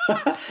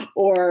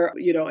or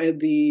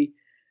and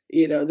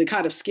the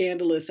kind of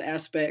scandalous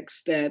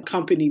aspects that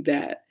accompanied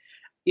that.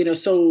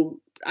 So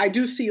I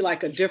do see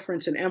like a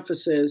difference in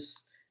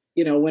emphasis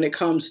when it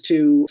comes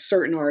to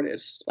certain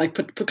artists. Like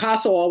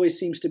Picasso always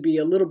seems to be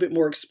a little bit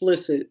more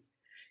explicit,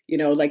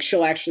 like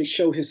she'll actually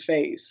show his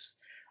face.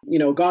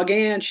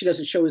 Gauguin, she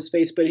doesn't show his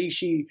face, but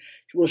she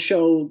will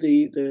show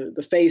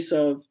the face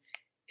of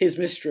his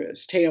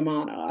mistress,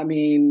 Teomana. I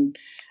mean,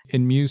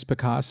 in Muse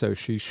Picasso,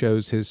 she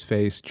shows his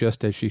face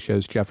just as she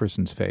shows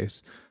Jefferson's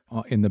face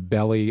in the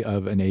belly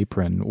of an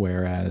apron,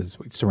 whereas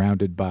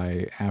surrounded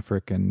by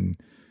African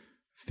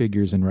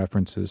figures and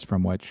references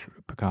from which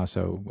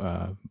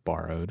Picasso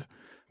borrowed.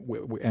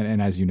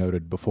 And as you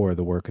noted before,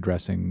 the work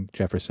addressing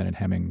Jefferson and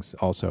Hemmings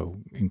also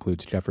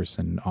includes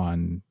Jefferson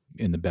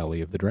in the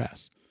belly of the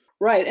dress.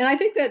 Right. And I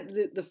think that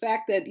the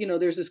fact that,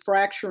 there's this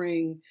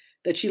fracturing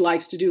that she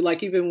likes to do,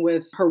 like even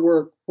with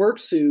her work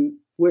suit,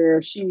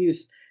 where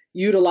she's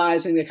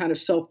utilizing the kind of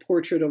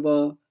self-portrait of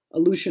a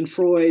Lucian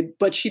Freud,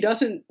 but she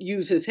doesn't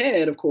use his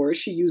head, of course.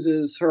 She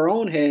uses her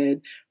own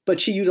head, but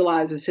she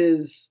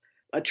utilizes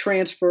a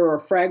transfer or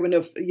fragment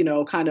of,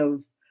 kind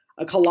of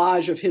a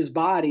collage of his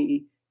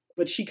body,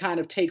 but she kind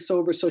of takes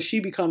over. So she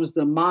becomes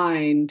the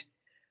mind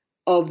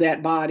of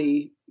that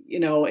body,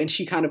 and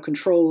she kind of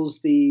controls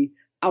the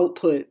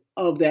output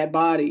of that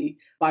body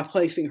by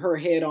placing her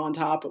head on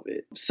top of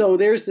it. So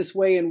there's this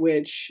way in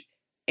which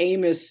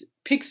Amos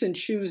picks and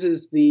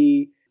chooses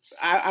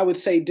I would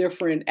say,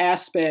 different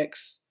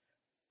aspects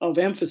of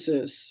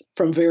emphasis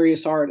from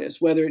various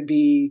artists, whether it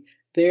be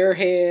their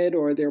head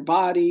or their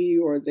body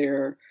or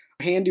their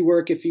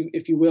handiwork, if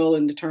you will,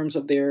 in the terms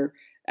of their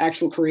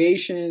actual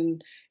creation.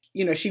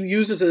 She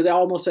uses it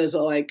almost as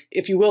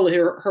if you will,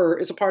 her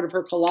it's a part of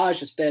her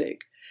collage aesthetic,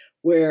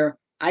 where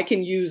I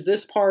can use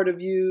this part of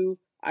you,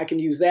 I can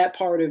use that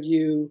part of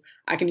you,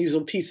 I can use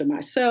a piece of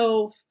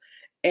myself,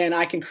 and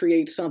I can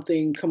create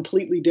something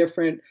completely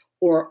different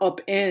or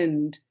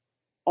upend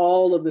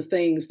all of the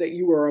things that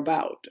you were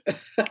about.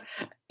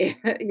 And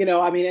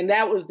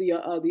that was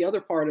the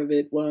other part of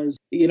it was,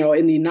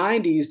 in the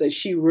 90s that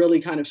she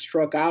really kind of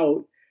struck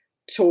out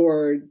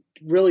toward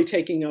really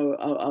taking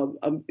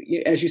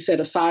as you said,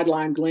 a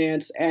sideline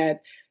glance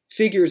at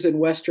figures in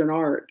Western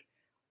art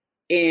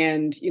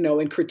and,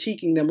 and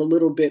critiquing them a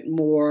little bit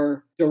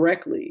more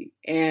directly.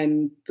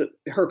 And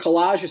her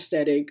collage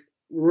aesthetic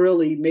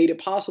really made it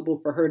possible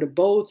for her to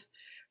both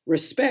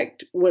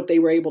respect what they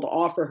were able to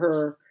offer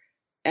her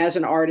as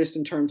an artist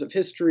in terms of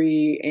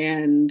history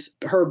and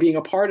her being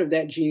a part of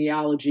that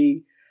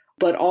genealogy,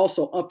 but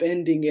also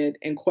upending it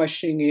and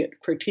questioning it,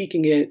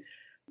 critiquing it,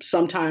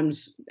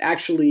 sometimes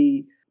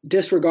actually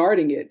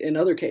disregarding it in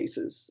other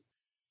cases.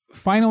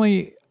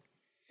 Finally,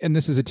 and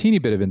this is a teeny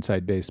bit of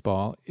inside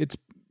baseball, it's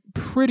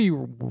pretty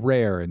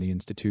rare in the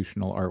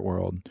institutional art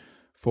world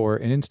for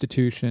an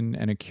institution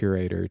and a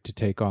curator to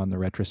take on the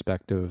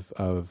retrospective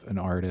of an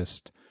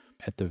artist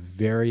at the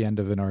very end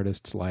of an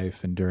artist's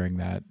life and during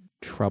that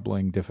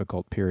troubling,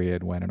 difficult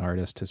period when an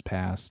artist has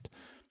passed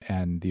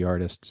and the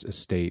artist's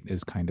estate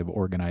is kind of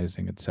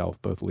organizing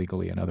itself both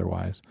legally and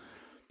otherwise.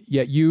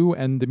 Yet you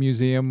and the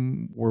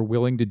museum were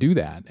willing to do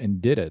that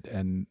and did it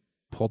and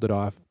pulled it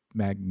off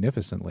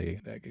magnificently.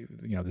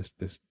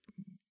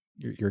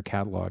 Your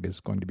catalog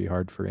is going to be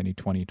hard for any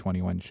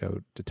 2021 show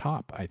to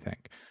top, I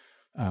think.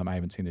 I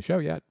haven't seen the show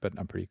yet, but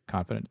I'm pretty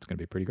confident it's going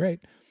to be pretty great.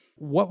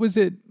 What was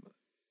it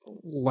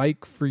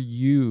like for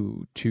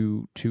you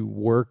to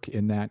work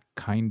in that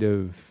kind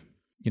of,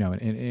 in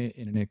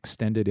an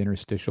extended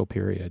interstitial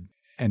period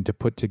and to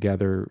put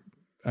together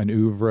an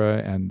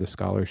oeuvre and the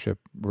scholarship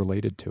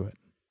related to it?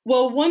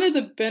 Well, one of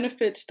the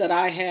benefits that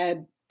I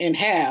had and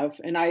have,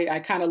 and I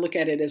kind of look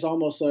at it as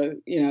almost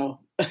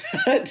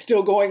it's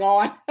still going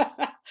on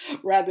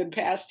rather than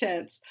past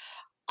tense.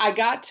 I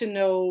got to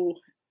know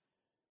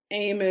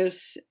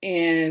Amos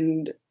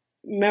and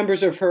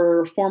members of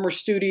her former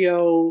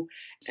studio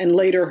and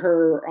later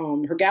her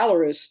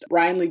gallerist,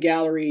 Rhineley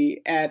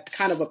Gallery, at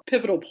kind of a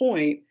pivotal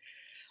point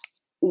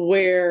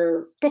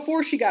where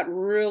before she got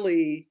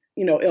really,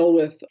 ill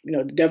with,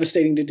 the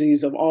devastating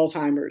disease of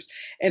Alzheimer's.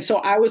 And so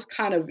I was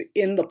kind of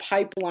in the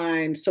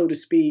pipeline, so to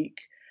speak,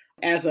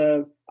 as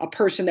a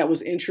person that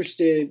was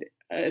interested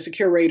as a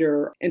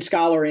curator and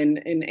scholar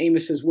in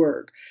Amos's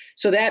work.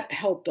 So that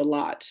helped a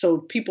lot. So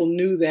people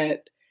knew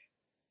that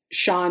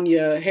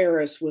Shawnya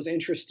Harris was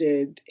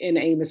interested in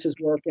Amos's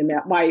work, and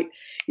that might,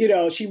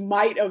 she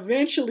might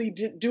eventually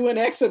do an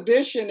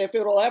exhibition if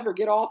it'll ever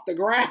get off the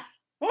ground.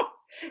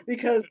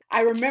 Because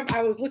I remember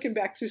I was looking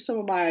back through some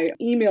of my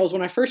emails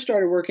when I first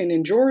started working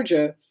in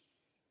Georgia.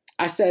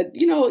 I said,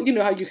 you know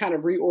how you kind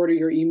of reorder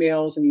your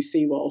emails and you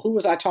see, well, who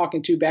was I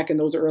talking to back in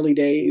those early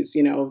days?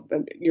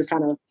 You're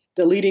kind of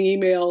deleting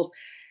emails.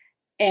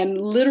 And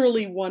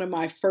literally one of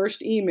my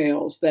first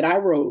emails that I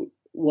wrote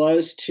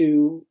was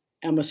to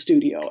Emma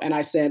Studio. And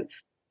I said,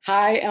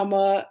 hi,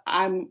 Emma,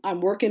 I'm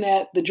working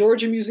at the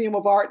Georgia Museum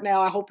of Art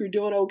now. I hope you're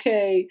doing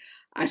okay.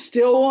 I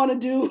still want to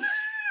do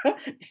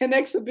an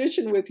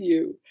exhibition with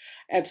you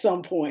at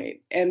some point.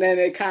 And then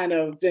it kind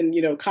of,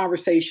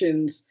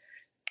 conversations,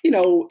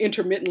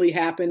 intermittently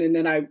happened. And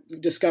then I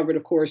discovered,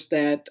 of course,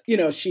 that,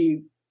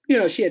 she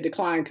had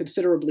declined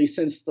considerably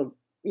since the,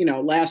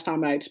 last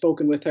time I had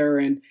spoken with her.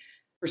 And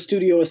her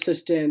studio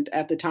assistant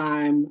at the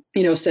time,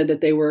 said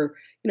that they were,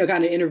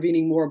 kind of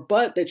intervening more,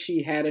 but that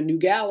she had a new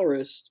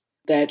gallerist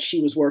that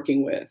she was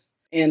working with.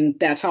 And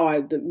that's how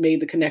I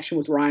made the connection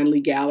with Ryan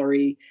Lee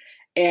Gallery.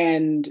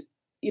 And,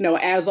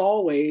 as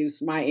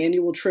always, my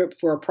annual trip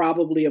for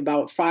probably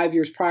about 5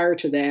 years prior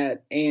to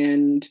that,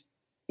 and,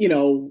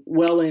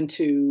 well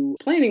into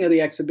planning of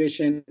the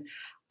exhibition,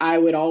 I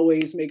would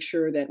always make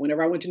sure that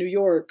whenever I went to New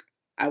York,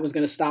 I was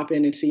going to stop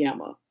in and see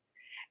Emma.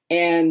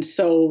 And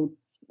so,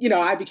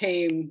 I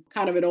became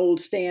kind of an old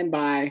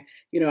standby.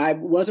 I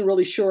wasn't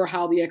really sure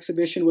how the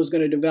exhibition was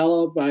going to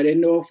develop. I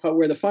didn't know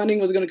where the funding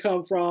was going to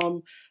come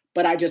from,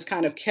 but I just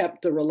kind of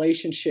kept the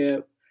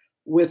relationship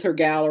with her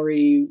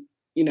gallery,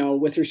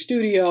 with her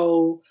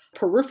studio,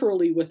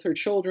 peripherally with her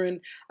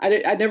children.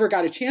 I never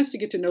got a chance to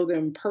get to know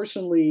them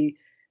personally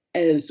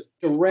as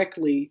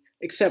directly,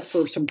 except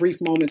for some brief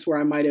moments where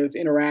I might have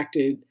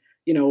interacted,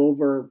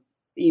 over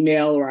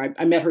email, or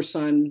I met her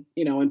son,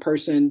 in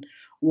person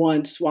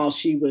once while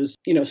she was,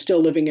 still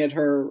living at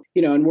her,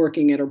 and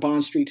working at her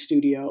Bond Street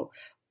studio.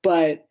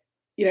 But,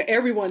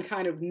 everyone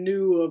kind of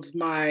knew of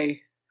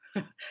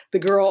the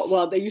girl.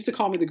 Well, they used to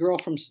call me the girl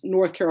from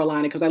North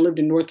Carolina because I lived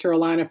in North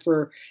Carolina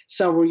for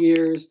several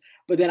years,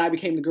 but then I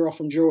became the girl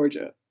from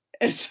Georgia.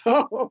 And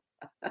so,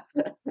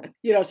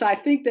 so I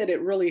think that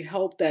it really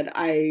helped that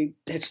I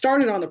had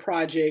started on the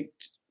project,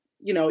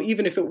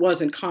 even if it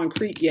wasn't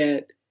concrete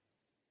yet,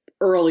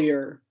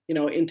 earlier,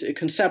 into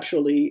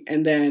conceptually.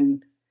 And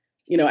then,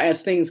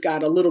 as things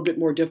got a little bit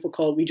more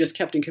difficult, we just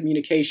kept in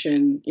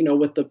communication,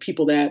 with the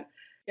people that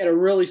had a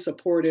really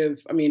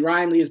supportive,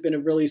 Ryan Lee has been a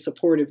really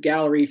supportive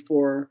gallery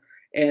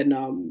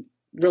and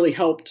really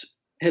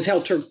has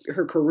helped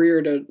her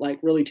career to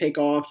really take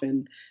off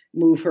and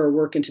move her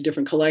work into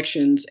different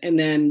collections. And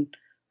then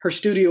her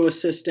studio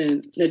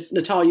assistant,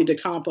 Natalia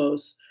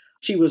DeCampos,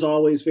 she was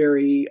always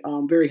very,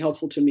 very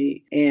helpful to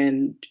me,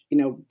 and,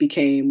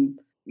 became,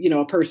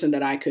 a person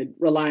that I could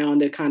rely on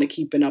to kind of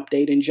keep an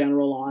update in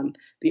general on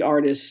the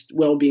artist's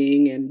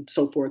well-being and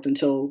so forth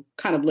until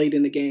kind of late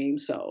in the game.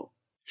 So,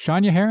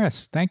 Shawnya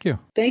Harris, thank you.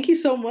 Thank you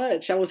so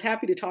much. I was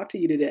happy to talk to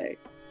you today.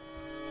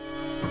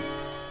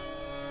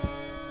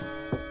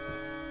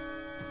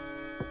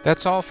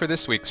 That's all for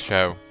this week's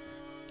show.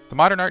 The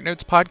Modern Art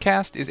Notes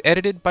podcast is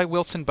edited by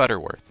Wilson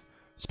Butterworth.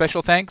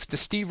 Special thanks to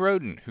Steve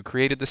Roden, who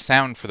created the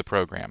sound for the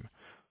program.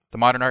 The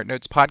Modern Art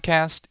Notes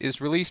podcast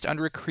is released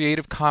under a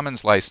Creative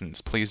Commons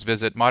license. Please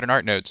visit Modern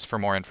Art Notes for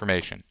more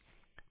information.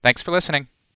 Thanks for listening.